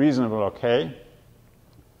reasonable, okay?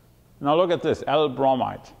 Now look at this,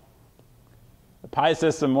 L-bromide. The pi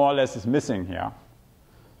system more or less is missing here.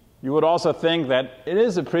 You would also think that it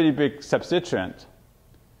is a pretty big substituent.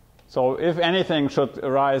 So if anything should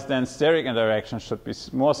arise, then steric interaction should be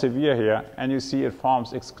more severe here, and you see it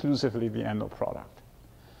forms exclusively the endo product.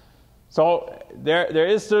 So there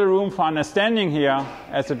is still room for understanding here.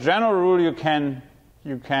 As a general rule, you can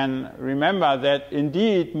remember that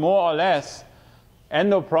indeed, more or less,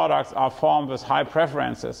 endo products are formed with high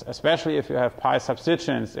preferences, especially if you have pi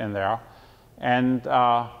substituents in there. And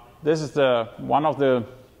this is one of the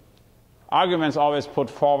arguments always put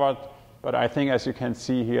forward. But I think, as you can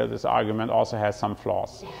see here, this argument also has some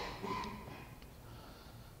flaws.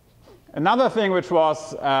 Another thing which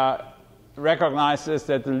was recognized is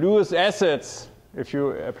that the Lewis acids, if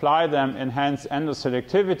you apply them, enhance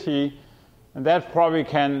endoselectivity. And that probably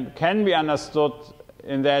can be understood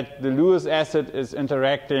in that the Lewis acid is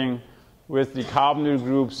interacting with the carbonyl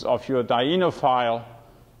groups of your dienophile,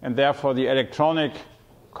 and therefore the electronic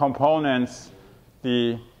components,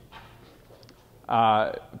 the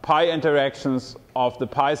pi interactions of the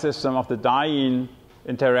pi system of the diene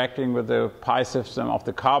interacting with the pi system of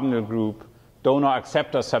the carbonyl group,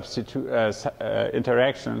 donor-acceptor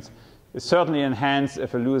interactions, is certainly enhanced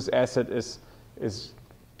if a Lewis acid is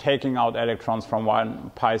taking out electrons from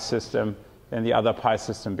one pi system, then the other pi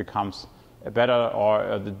system becomes better,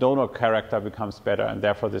 or the donor character becomes better, and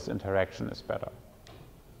therefore this interaction is better.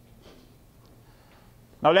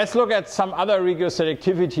 Now let's look at some other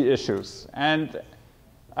regioselectivity issues. And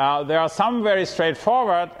there are some very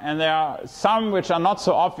straightforward, and there are some which are not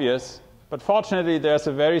so obvious. But fortunately, there's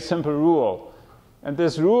a very simple rule. And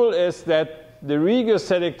this rule is that the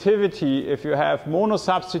regioselectivity, if you have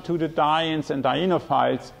monosubstituted dienes and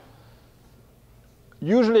dienophiles,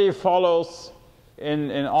 usually follows,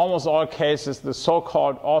 in almost all cases, the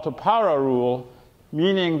so-called autopara rule,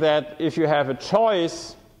 meaning that if you have a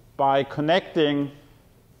choice by connecting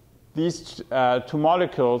these two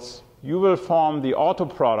molecules, you will form the auto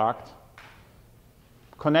product,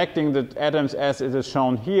 connecting the atoms as it is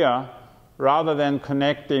shown here, rather than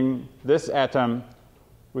connecting this atom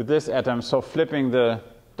with this atom, so flipping the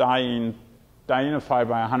diene dienophile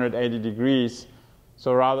by 180 degrees.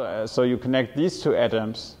 So you connect these two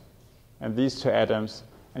atoms and these two atoms,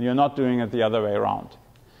 and you're not doing it the other way around.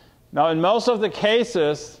 Now, in most of the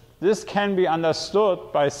cases, this can be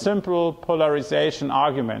understood by simple polarization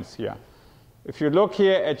arguments here. If you look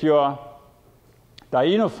here at your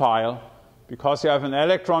dienophile, because you have an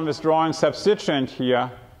electron withdrawing substituent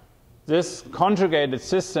here, this conjugated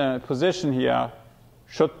system position here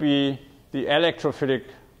should be the electrophilic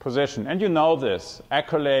position. And you know this.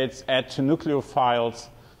 Acrylates add to nucleophiles,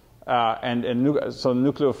 so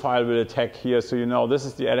nucleophile will attack here. So you know this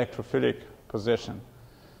is the electrophilic position.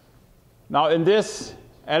 Now, in this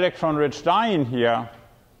electron-rich diene here,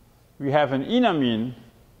 we have an enamine.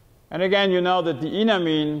 And again, you know that the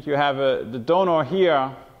enamine, you have the donor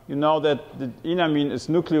here. You know that the enamine is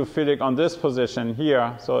nucleophilic on this position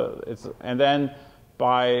here. And then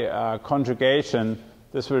by conjugation,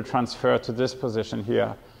 this will transfer to this position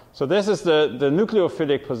here. So this is the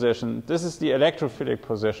nucleophilic position. This is the electrophilic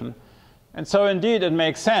position. And so indeed, it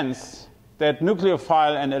makes sense that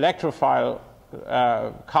nucleophile and electrophile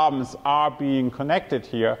carbons are being connected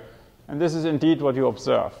here. And this is indeed what you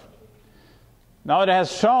observe. Now, it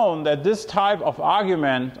has shown that this type of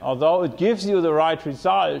argument, although it gives you the right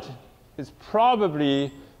result, is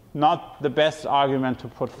probably not the best argument to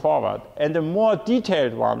put forward. And a more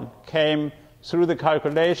detailed one came through the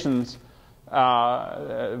calculations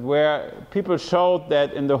where people showed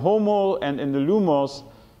that in the HOMO and in the LUMOS,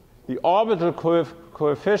 the orbital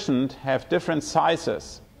coefficient have different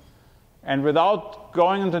sizes. And without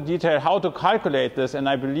going into detail how to calculate this, and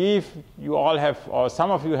I believe you all have, or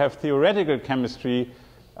some of you have theoretical chemistry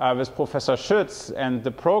with Professor Schütz, and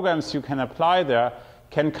the programs you can apply there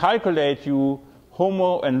can calculate you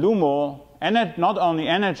HOMO and LUMO, and not only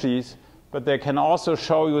energies, but they can also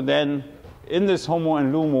show you then in this HOMO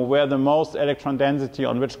and LUMO where the most electron density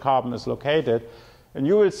on which carbon is located. And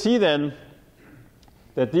you will see then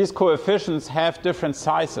that these coefficients have different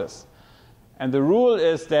sizes. And the rule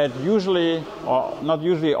is that usually, or not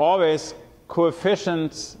usually, always,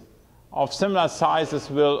 coefficients of similar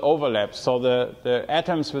sizes will overlap. So the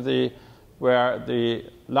atoms where the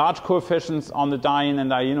large coefficients on the diene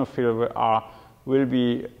and dienophile will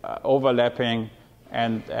be overlapping,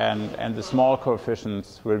 and the small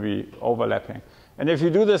coefficients will be overlapping. And if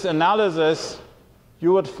you do this analysis,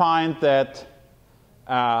 you would find that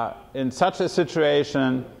in such a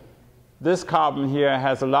situation, this carbon here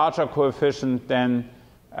has a larger coefficient than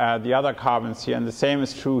the other carbons here. And the same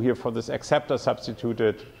is true here for this acceptor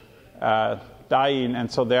substituted diene.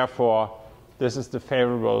 And so therefore, this is the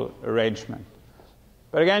favorable arrangement.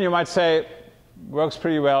 But again, you might say, works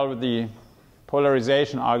pretty well with the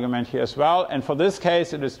polarization argument here as well. And for this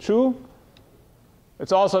case, it is true.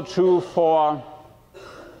 It's also true for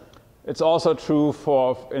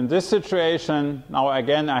in this situation. Now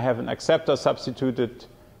again, I have an acceptor substituted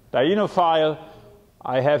dienophile.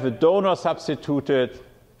 I have a donor substituted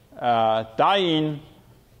diene.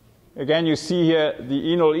 Again, you see here the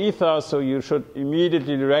enol ether, so you should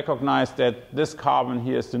immediately recognize that this carbon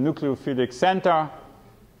here is the nucleophilic center.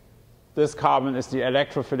 This carbon is the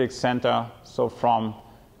electrophilic center. So from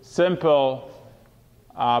simple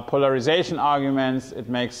polarization arguments, it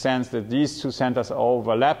makes sense that these two centers are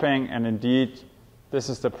overlapping, and indeed, this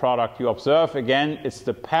is the product you observe. Again, it's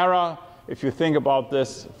the para. If you think about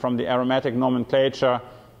this from the aromatic nomenclature,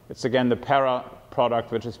 it's again the para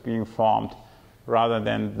product which is being formed rather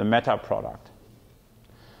than the meta product.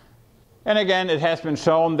 And again, it has been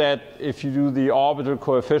shown that if you do the orbital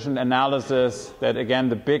coefficient analysis, that again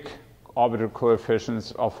the big orbital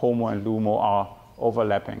coefficients of HOMO and LUMO are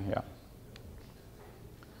overlapping here.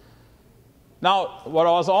 Now, what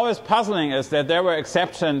was always puzzling is that there were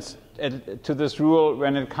exceptions to this rule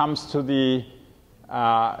when it comes to the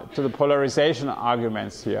polarization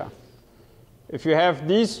arguments here. If you have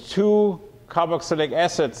these two carboxylic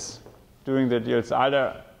acids doing the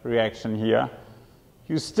Diels-Alder reaction here,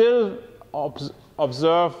 you still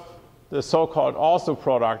observe the so-called ortho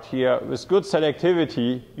product here with good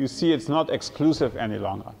selectivity. You see it's not exclusive any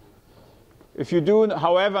longer. If you do,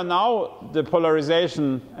 however, now the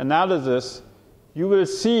polarization analysis, you will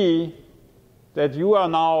see that you are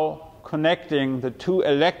now connecting the two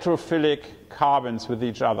electrophilic carbons with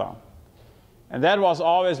each other. And that was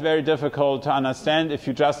always very difficult to understand if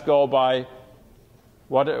you just go by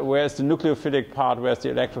where's the nucleophilic part, where's the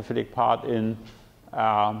electrophilic part in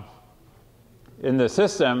the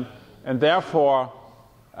system. And therefore,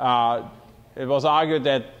 it was argued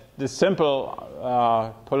that the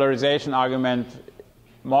simple polarization argument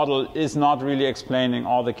model is not really explaining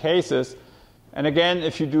all the cases. And again,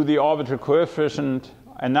 if you do the orbital coefficient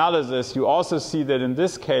analysis, you also see that in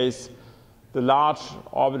this case, the large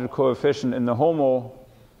orbital coefficient in the HOMO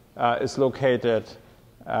is located,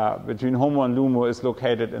 between HOMO and LUMO is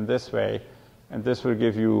located in this way. And this will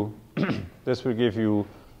give you, this will give you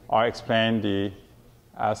or explain the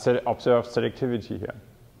observed selectivity here.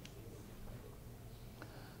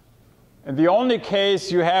 In the only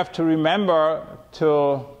case you have to remember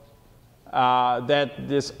to that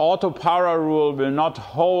this autopara rule will not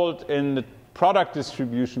hold in the product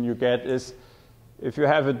distribution you get is if you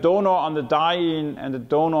have a donor on the diene and a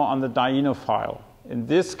donor on the dienophile. In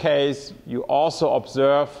this case, you also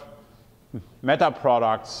observe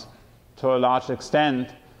metaproducts to a large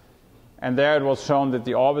extent, and there it was shown that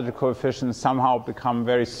the orbital coefficients somehow become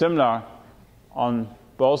very similar on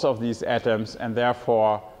both of these atoms, and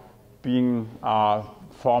therefore being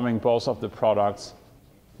forming both of the products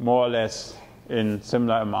more or less in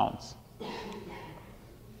similar amounts.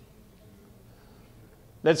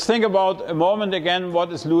 Let's think about a moment again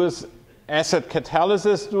what is Lewis acid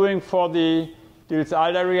catalysis doing for the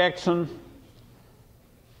Diels-Alder reaction.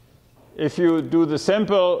 If you do the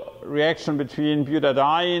simple reaction between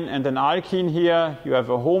butadiene and an alkene here, you have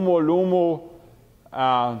a HOMO-LUMO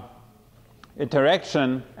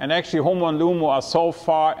interaction, and actually HOMO and LUMO are so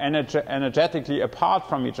far energetically apart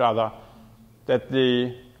from each other that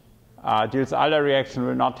the Diels-Alder reaction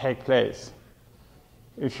will not take place.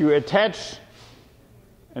 If you attach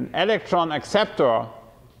an electron acceptor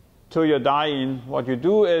to your diene, what you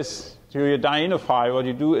do is, to your dienophile, what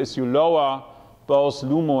you do is you lower both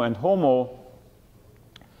LUMO and HOMO.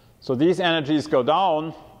 So these energies go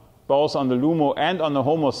down, both on the LUMO and on the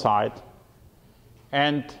HOMO side.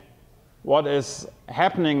 And what is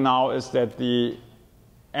happening now is that the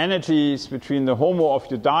energies between the HOMO of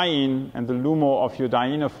your diene and the LUMO of your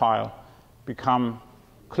dienophile become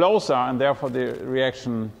closer, and therefore the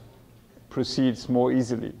reaction proceeds more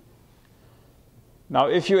easily. Now,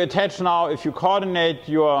 if you coordinate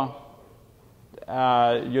your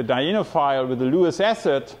dienophile with the Lewis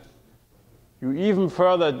acid, you even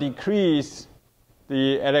further decrease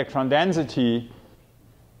the electron density.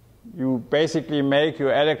 You basically make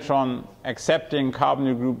your electron accepting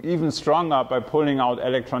carbonyl group even stronger by pulling out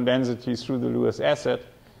electron density through the Lewis acid.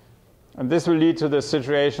 And this will lead to the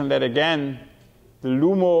situation that, again, the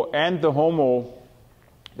LUMO and the HOMO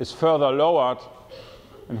is further lowered,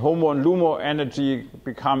 and HOMO and LUMO energy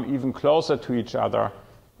become even closer to each other,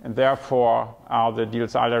 and therefore the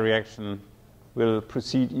Diels-Alder reaction will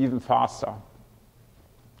proceed even faster.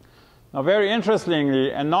 Now, very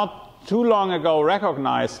interestingly, and not too long ago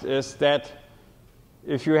recognized, is that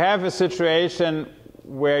if you have a situation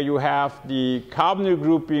where you have the carbonyl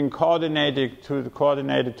group being coordinated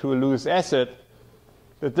to a Lewis acid,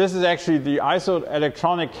 that this is actually the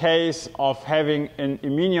isoelectronic case of having an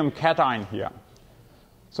iminium cation here.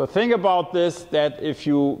 So think about this, that if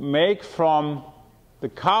you make from the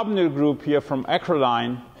carbonyl group here from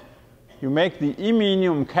acrolein, you make the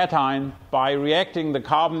iminium cation by reacting the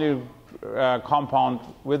carbonyl compound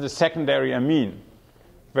with a secondary amine.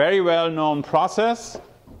 Very well-known process.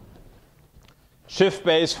 Shift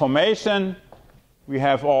base formation, we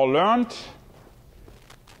have all learned.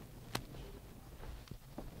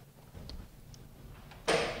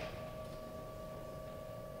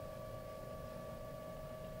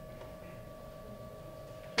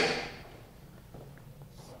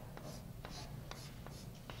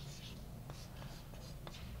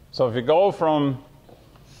 So if we go from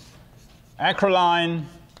acrolein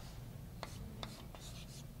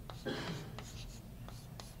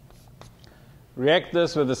react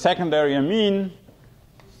this with a secondary amine,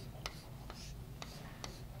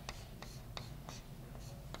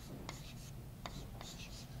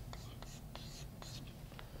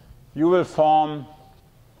 you will form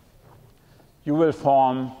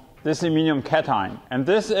this iminium cation. And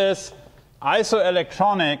this is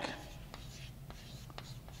isoelectronic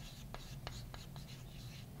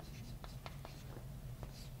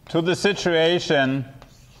to the situation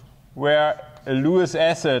where a Lewis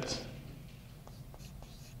acid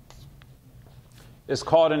is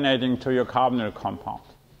coordinating to your carbonyl compound.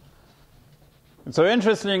 And so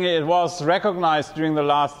interestingly, it was recognized during the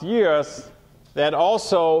last years that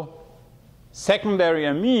also secondary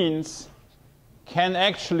amines can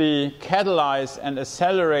actually catalyze and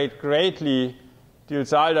accelerate greatly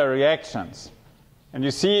Diels-Alder reactions. And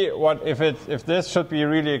you see what if this should be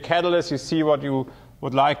really a catalyst, you see what you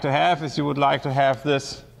would like to have is you would like to have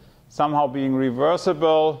this somehow being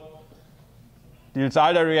reversible.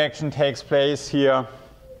 Diels-Alder reaction takes place here,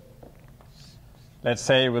 let's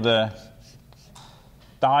say with a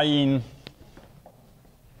diene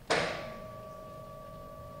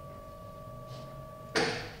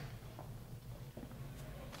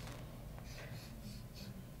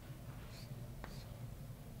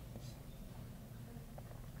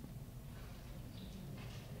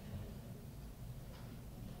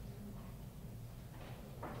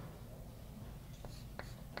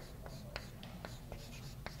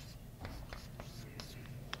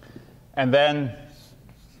And then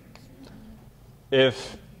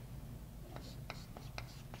if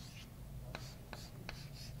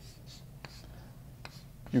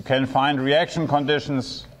you can find reaction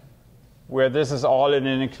conditions where this is all in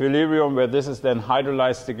an equilibrium, where this is then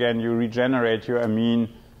hydrolyzed again, you regenerate your amine,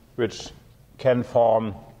 which can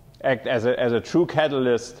act as a true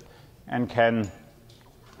catalyst and can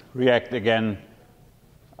react again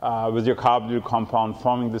with your carboxyl compound,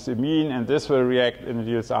 forming this amine, and this will react in the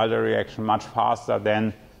Diels-Alder reaction much faster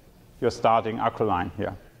than your starting acroline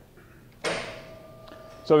here.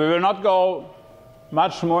 So we will not go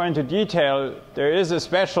much more into detail. There is a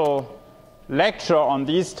special lecture on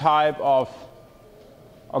these type of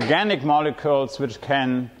organic molecules which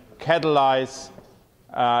can catalyze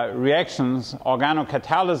reactions.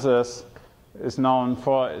 Organocatalysis is known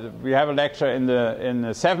for. We have a lecture in the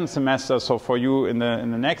 7th semester, so for you in the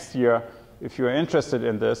next year, if you are interested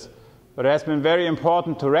in this. But it has been very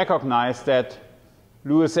important to recognize that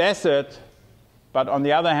Lewis acid, but on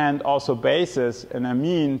the other hand also bases, an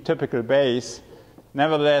amine, typical base,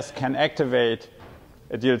 nevertheless can activate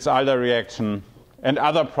a Diels-Alder reaction and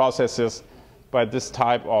other processes by this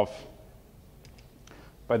type of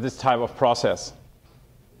process.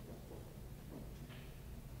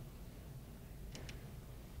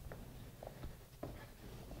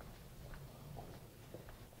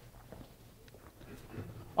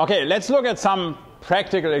 Okay, let's look at some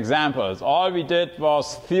practical examples. All we did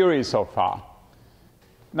was theory so far.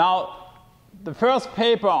 Now, the first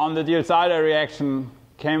paper on the Diels-Alder reaction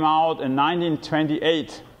came out in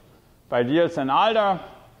 1928 by Diels and Alder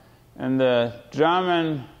in the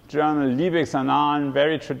German journal Liebig's-Annalen,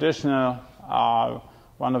 very traditional,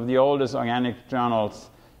 one of the oldest organic journals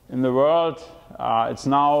in the world. It's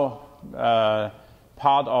now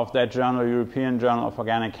part of that journal, European Journal of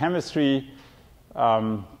Organic Chemistry.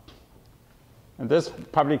 And this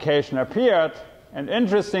publication appeared, and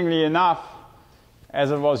interestingly enough, as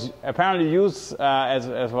it was apparently used,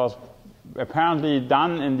 as was apparently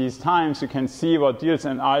done in these times, you can see what Diels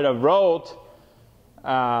and Alder wrote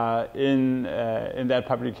in that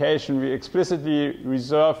publication. We explicitly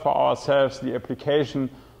reserve for ourselves the application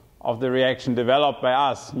of the reaction developed by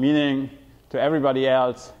us, meaning to everybody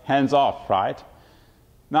else, hands off, right?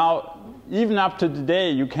 Now, even up to today,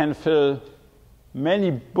 you can fill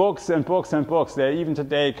many books and books and books. There are even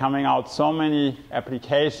today coming out so many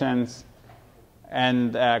applications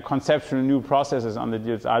and conceptual new processes on the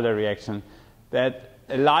Diels-Alder reaction that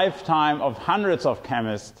a lifetime of hundreds of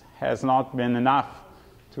chemists has not been enough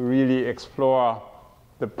to really explore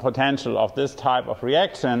the potential of this type of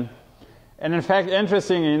reaction. And in fact,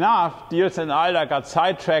 interestingly enough, Diels and Alder got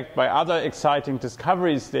sidetracked by other exciting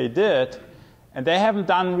discoveries they did, and they haven't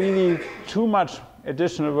done really too much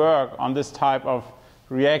additional work on this type of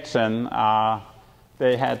reaction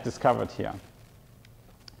they had discovered here.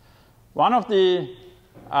 One of the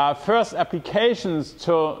first applications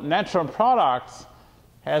to natural products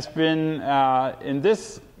has been in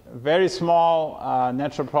this very small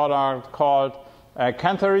natural product called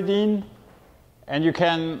cantharidin. And you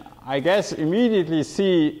can, I guess, immediately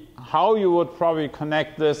see how you would probably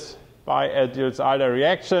connect this by a Diels-Alder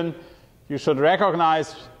reaction. You should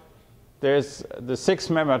recognize there's the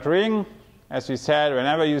 6-membered ring. As we said,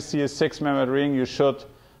 whenever you see a 6-membered ring, you should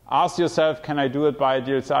ask yourself, can I do it by a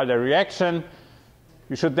Diels-Alder reaction?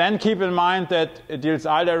 You should then keep in mind that a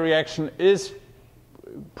Diels-Alder reaction is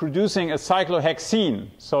producing a cyclohexene.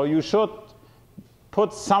 So you should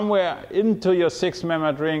put somewhere into your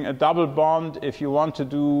 6-membered ring a double bond if you want to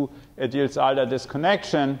do a Diels-Alder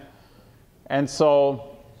disconnection. And so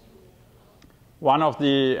one of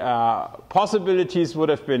the possibilities would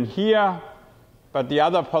have been here, but the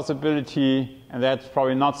other possibility, and that's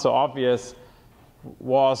probably not so obvious,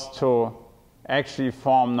 was to actually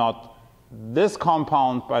form not this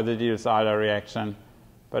compound by the Diels-Alder reaction,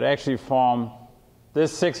 but actually form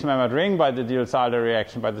this 6-membered ring by the Diels-Alder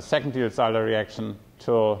reaction, by the second Diels-Alder reaction,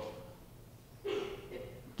 to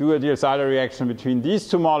do a Diels-Alder reaction between these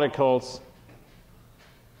two molecules,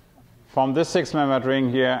 form this 6-membered ring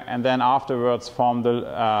here, and then afterwards form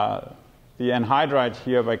the anhydride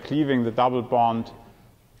here by cleaving the double bond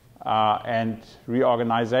and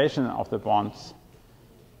reorganization of the bonds.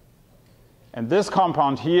 And this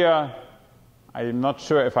compound here, I'm not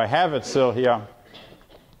sure if I have it still here.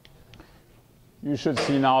 You should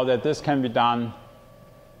see now that this can be done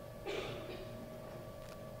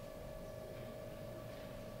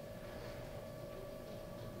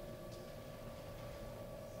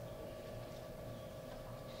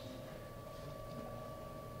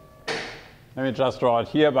let me just draw it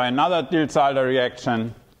here by another Diels-Alder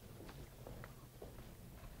reaction.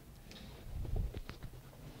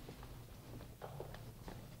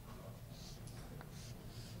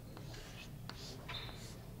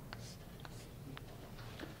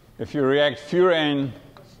 if you react furane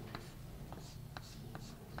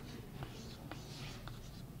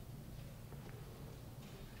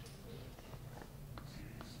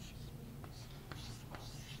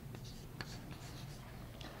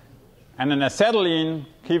and an acetylene,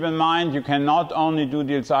 keep in mind you can not only do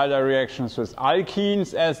Diels-Alder reactions with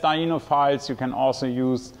alkenes as dienophiles, you can also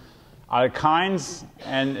use alkynes,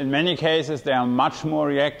 and in many cases they are much more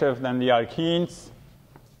reactive than the alkenes.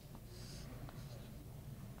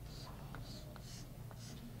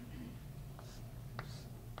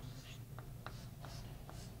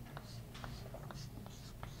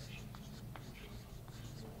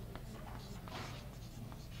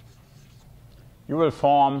 You will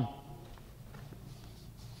form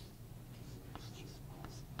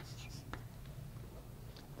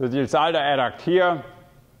the Diels-Alder adduct here,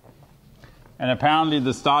 and apparently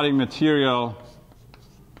the starting material,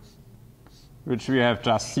 which we have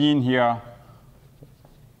just seen here,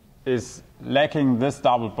 is lacking this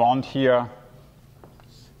double bond here,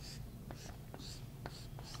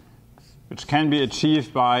 which can be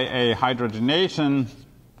achieved by a hydrogenation,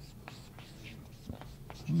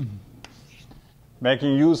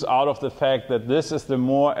 making use out of the fact that this is the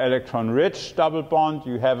more electron-rich double bond.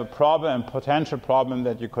 You have a problem, a potential problem,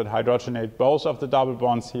 that you could hydrogenate both of the double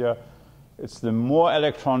bonds here. It's the more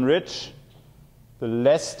electron-rich, the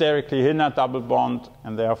less sterically hindered double bond,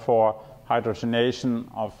 and therefore hydrogenation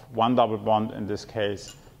of one double bond in this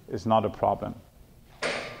case is not a problem.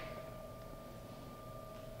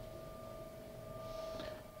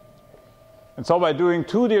 And so by doing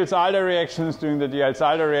two Diels-Alder reactions, doing the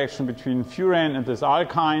Diels-Alder reaction between furane and this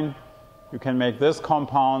alkyne, you can make this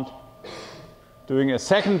compound. Doing a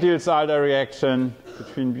second Diels-Alder reaction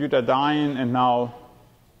between butadiene and now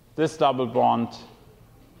this double bond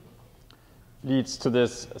leads to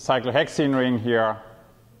this cyclohexene ring here.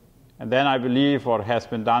 And then I believe what has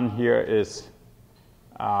been done here is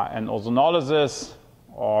an ozonolysis,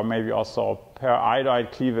 or maybe also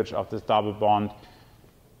periodide cleavage of this double bond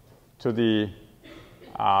to the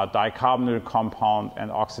dicarbonyl compound and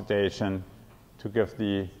oxidation to give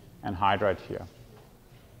the anhydride here.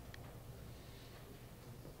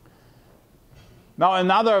 Now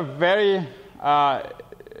another very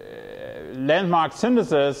landmark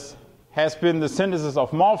synthesis has been the synthesis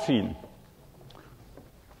of morphine.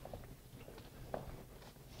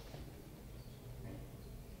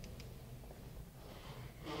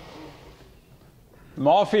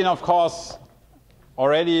 Morphine, of course,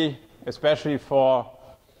 already, especially for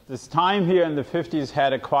this time here in the 50s,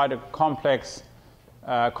 had quite a complex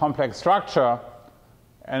structure.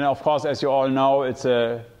 And of course, as you all know, it's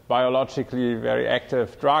a biologically very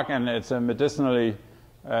active drug, and it's a medicinally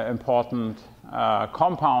important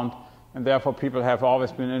compound. And therefore, people have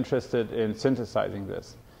always been interested in synthesizing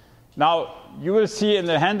this. Now, you will see in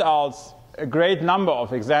the handouts a great number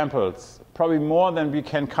of examples, probably more than we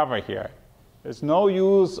can cover here. There's no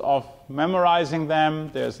use of memorizing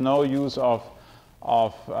them. There's no use of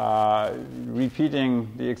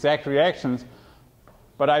repeating the exact reactions.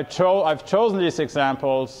 But I've chosen these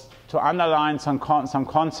examples to underline some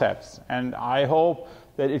concepts. And I hope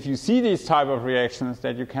that if you see these type of reactions,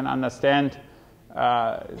 that you can understand,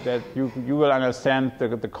 that you will understand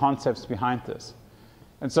the concepts behind this.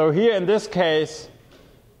 And so here in this case,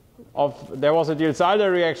 there was a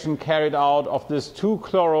Diels-Alder reaction carried out of this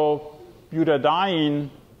 2-chlorobutadiene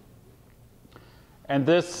and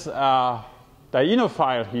this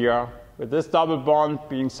dienophile here, with this double bond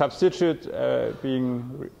being substituted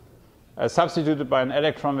by an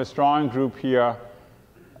electron withdrawing group here,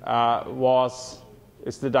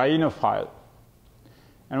 is the dienophile.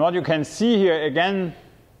 And what you can see here, again,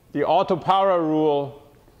 the auto-para rule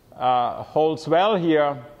holds well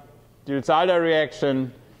here. Diels-Alder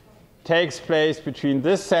reaction takes place between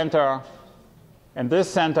this center and this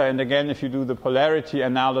center. And again, if you do the polarity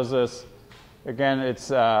analysis, again,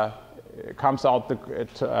 it comes out to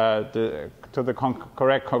the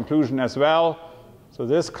correct conclusion as well. So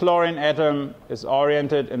this chlorine atom is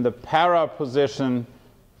oriented in the para position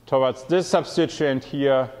towards this substituent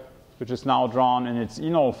here, which is now drawn in its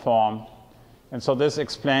enol form. And so this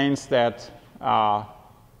explains that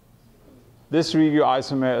this review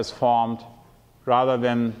isomer is formed rather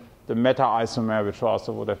than the meta isomer, which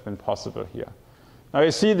also would have been possible here. Now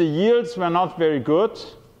you see the yields were not very good.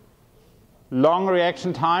 Long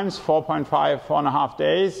reaction times, 4.5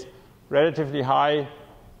 days, relatively high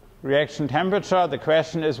reaction temperature. The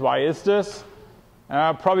question is, why is this?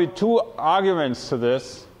 Probably two arguments to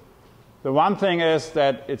this. The one thing is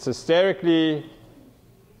that it's a sterically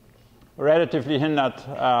relatively hindered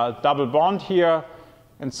double bond here,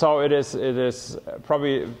 and so it is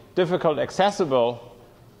probably difficult accessible.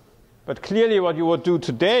 But clearly what you would do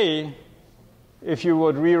today, if you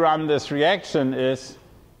would rerun this reaction, is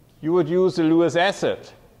you would use the Lewis acid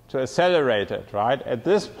to accelerate it, right? At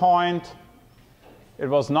this point, it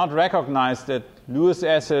was not recognized that Lewis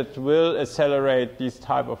acid will accelerate these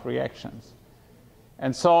type of reactions.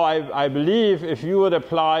 And so I believe if you would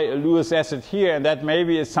apply a Lewis acid here, and that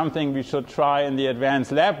maybe is something we should try in the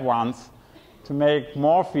advanced lab once to make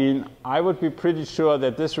morphine, I would be pretty sure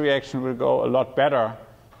that this reaction will go a lot better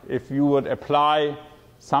if you would apply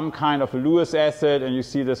some kind of a Lewis acid, and you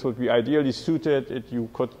see this would be ideally suited. You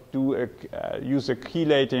could use a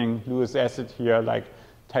chelating Lewis acid here, like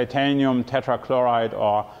titanium tetrachloride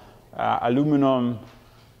or aluminum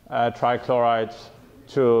trichloride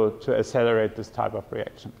to accelerate this type of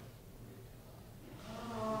reaction.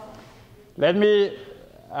 Let me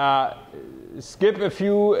skip a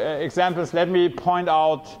few examples. Let me point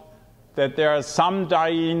out that there are some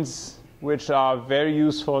dienes which are very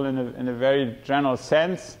useful in a very general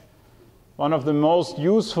sense. One of the most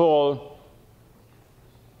useful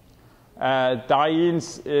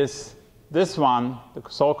dienes is this one, the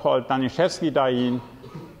so-called Daniszewski diene.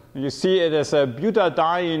 You see it is a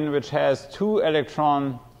butadiene which has 2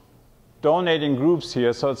 electron donating groups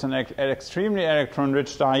here, so it's an extremely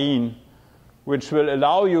electron-rich diene, which will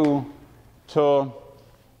allow you to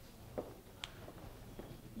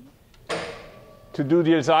do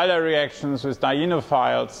Diels-Alder reactions with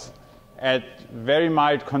dienophiles at very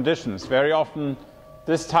mild conditions. Very often,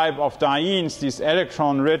 this type of dienes, these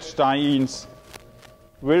electron-rich dienes,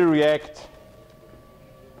 will react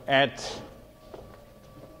at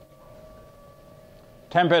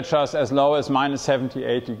temperatures as low as minus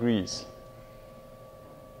 78 degrees.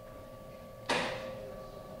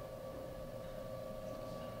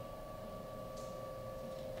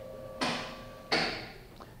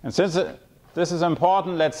 And since this is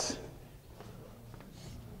important, let's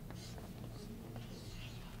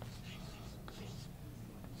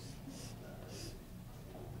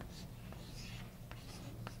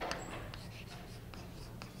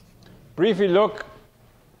briefly look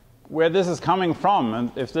where this is coming from,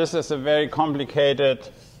 and if this is a very complicated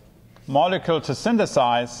molecule to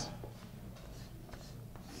synthesize.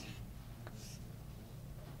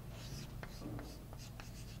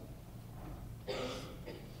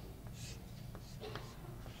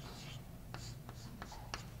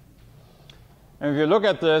 And if you look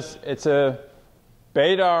at this, it's a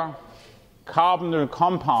beta carbonyl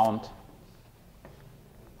compound.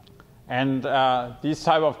 And these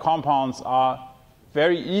type of compounds are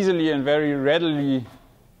very easily and very readily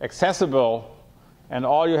accessible. And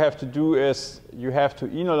all you have to do is you have to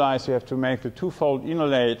enolize, you have to make the twofold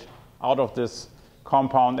enolate out of this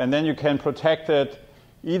compound. And then you can protect it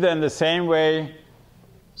either in the same way,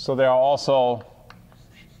 so there are also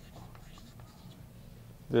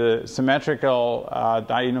the symmetrical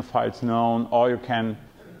dienophiles known, or you can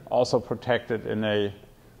also protect it in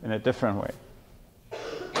a different way.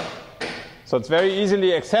 So it's very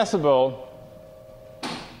easily accessible.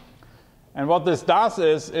 And what this does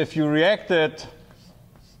is, if you react it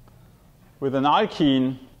with an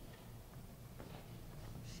alkene,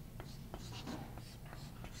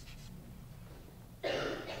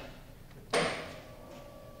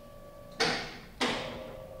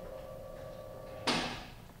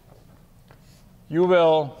 you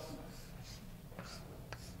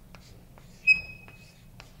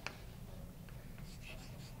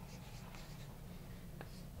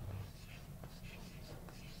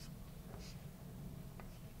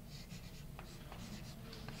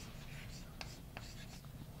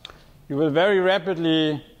will very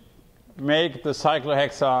rapidly make the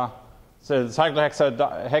cyclohexene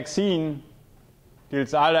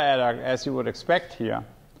Diels-Alder adduct, as you would expect here.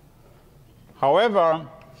 However,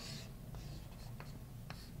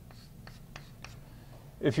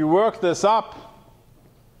 if you work this up,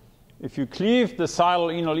 if you cleave the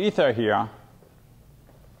silyl enol ether here,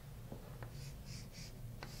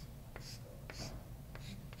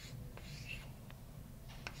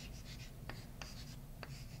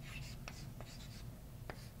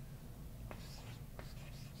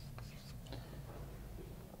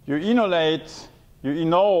 your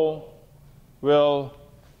enol will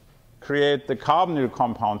create the carbonyl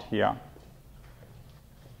compound here.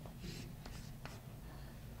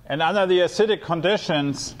 And under the acidic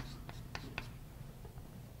conditions,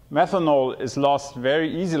 methanol is lost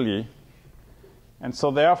very easily. And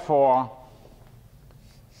so therefore,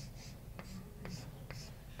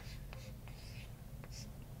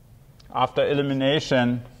 after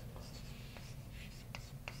elimination,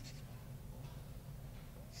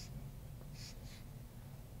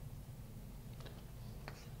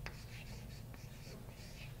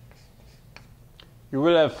 you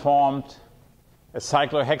will have formed a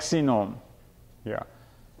cyclohexenone here.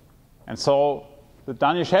 And so the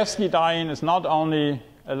Daniszewski diene is not only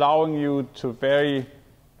allowing you to very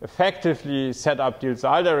effectively set up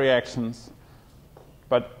Diels-Alder reactions,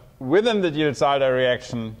 but within the Diels-Alder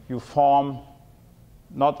reaction, you form,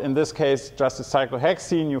 not in this case just a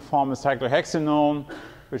cyclohexene, you form a cyclohexenone,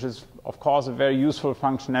 which is, of course, a very useful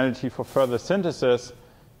functionality for further synthesis,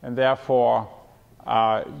 and therefore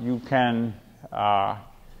you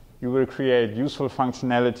will create useful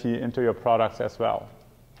functionality into your products as well.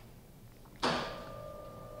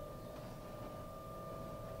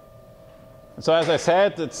 And so, as I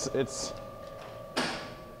said, it's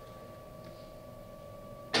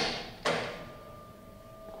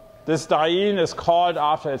this diene is called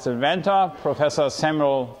after its inventor, Professor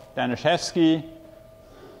Samuel Daniszewski.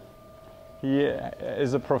 He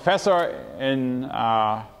is a professor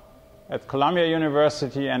at Columbia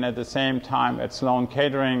University and at the same time at Sloan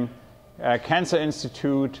Kettering Cancer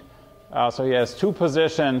Institute. So he has two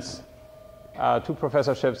positions, two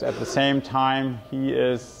professorships at the same time. He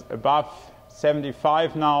is above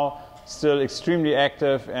 75 now, still extremely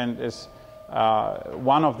active, and is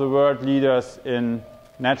one of the world leaders in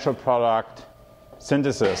natural product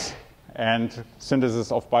synthesis and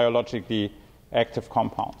synthesis of biologically active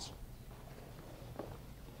compounds.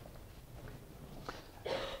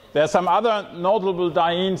 There are some other notable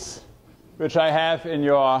dienes which I have in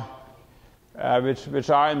your, which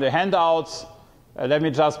are in the handouts. Let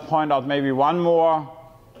me just point out maybe one more.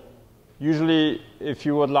 Usually, if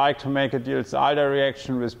you would like to make a Diels-Alder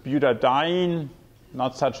reaction with butadiene,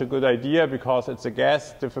 not such a good idea because it's a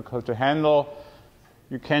gas, difficult to handle.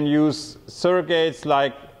 You can use surrogates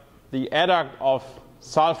like the adduct of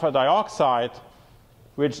sulfur dioxide,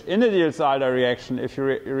 which in a Diels-Alder reaction, if you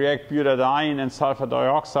react butadiene and sulfur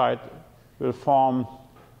dioxide, will form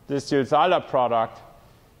this Diels-Alder product.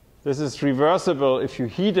 This is reversible. If you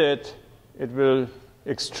heat it, it will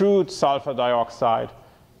extrude sulfur dioxide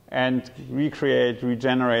and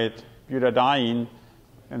regenerate butadiene.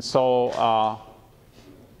 And so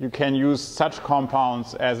you can use such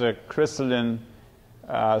compounds as a crystalline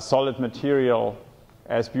solid material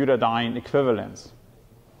as butadiene equivalents.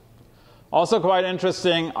 Also quite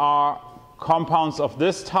interesting are compounds of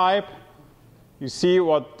this type. You see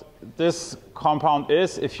what this compound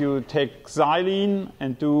is if you take xylene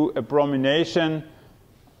and do a bromination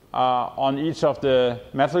on each of the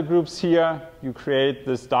methyl groups here. You create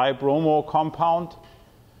this dibromo compound.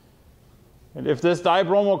 And if this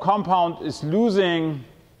dibromo compound is losing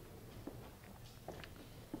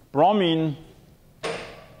bromine,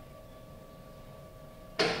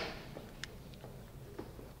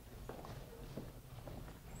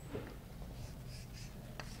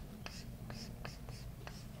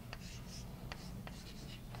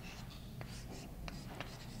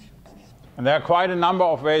 and there are quite a number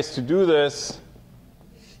of ways to do this.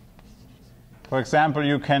 For example,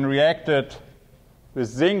 you can react it with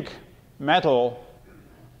zinc metal,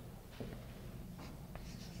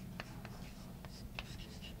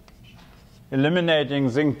 eliminating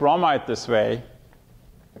zinc bromide this way.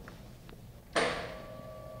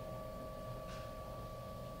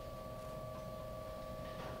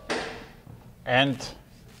 And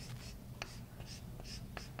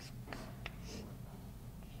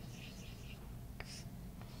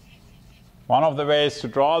one of the ways to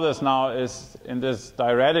draw this now is in this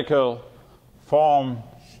diradical form,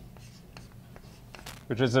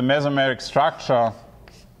 which is a mesomeric structure.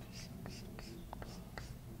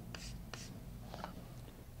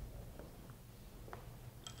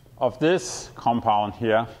 Of this compound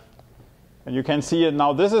here. And you can see it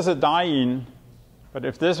now. This is a diene, but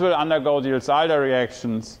if this will undergo Diels-Alder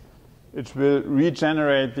reactions, it will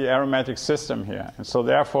regenerate the aromatic system here. And so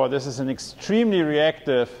therefore, this is an extremely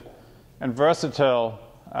reactive and versatile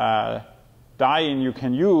diene you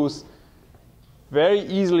can use, very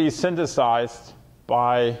easily synthesized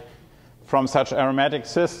from such aromatic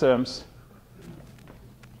systems.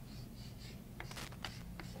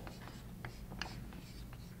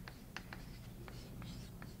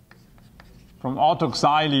 From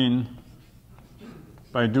autoxylene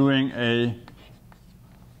by doing a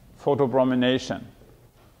photobromination.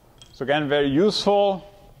 So again, very useful.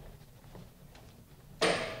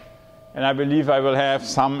 And I believe I will have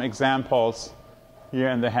some examples here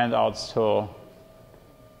in the handouts to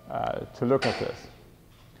look at this.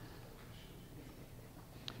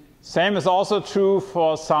 Same is also true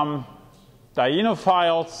for some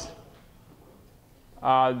dienophiles.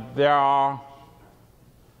 There are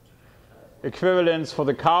equivalents for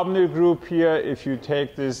the carbonyl group here. If you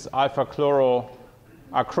take this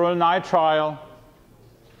alpha-chloroacrylnitrile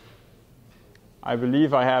I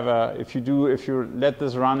believe I have a, if you let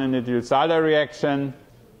this run in a Diels-Alder reaction,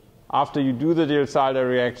 after you do the Diels-Alder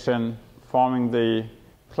reaction, forming the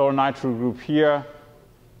chloro-nitro group here,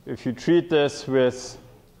 if you treat this with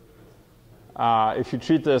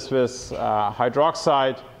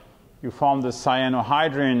hydroxide, you form this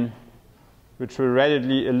cyanohydrin, which will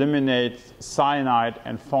readily eliminate cyanide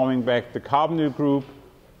and forming back the carbonyl group.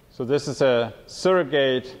 So this is a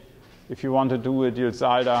surrogate if you want to do a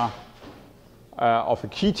Diels-Alder of a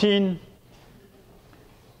ketene.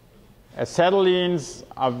 Acetylenes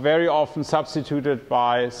are very often substituted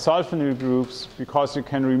by sulfonyl groups because you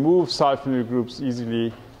can remove sulfonyl groups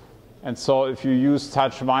easily. And so if you use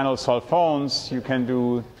such vinyl sulfones, you can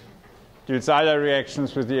do Diels-Alder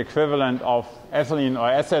reactions with the equivalent of ethylene or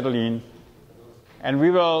acetylene. And we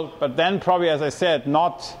will, but then probably, as I said,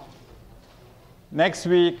 not next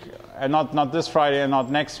week, and not this Friday and not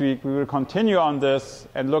next week. We will continue on this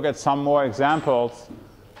and look at some more examples.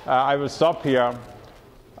 I will stop here.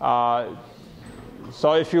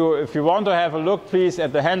 So if you want to have a look, please,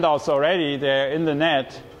 at the handouts already, they're in the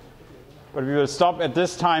net. But we will stop at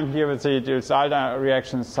this time here with the Diels-Alder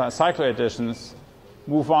reactions, cycloadditions,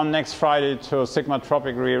 move on next Friday to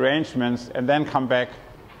sigmatropic rearrangements, and then come back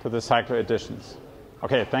to the cycloadditions.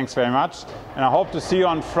 Okay, thanks very much. And I hope to see you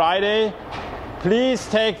on Friday. Please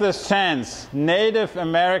take this chance. Native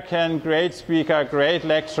American, great speaker, great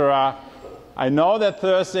lecturer. I know that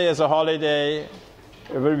Thursday is a holiday.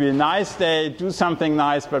 It will be a nice day. Do something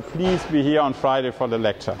nice, but please be here on Friday for the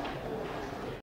lecture.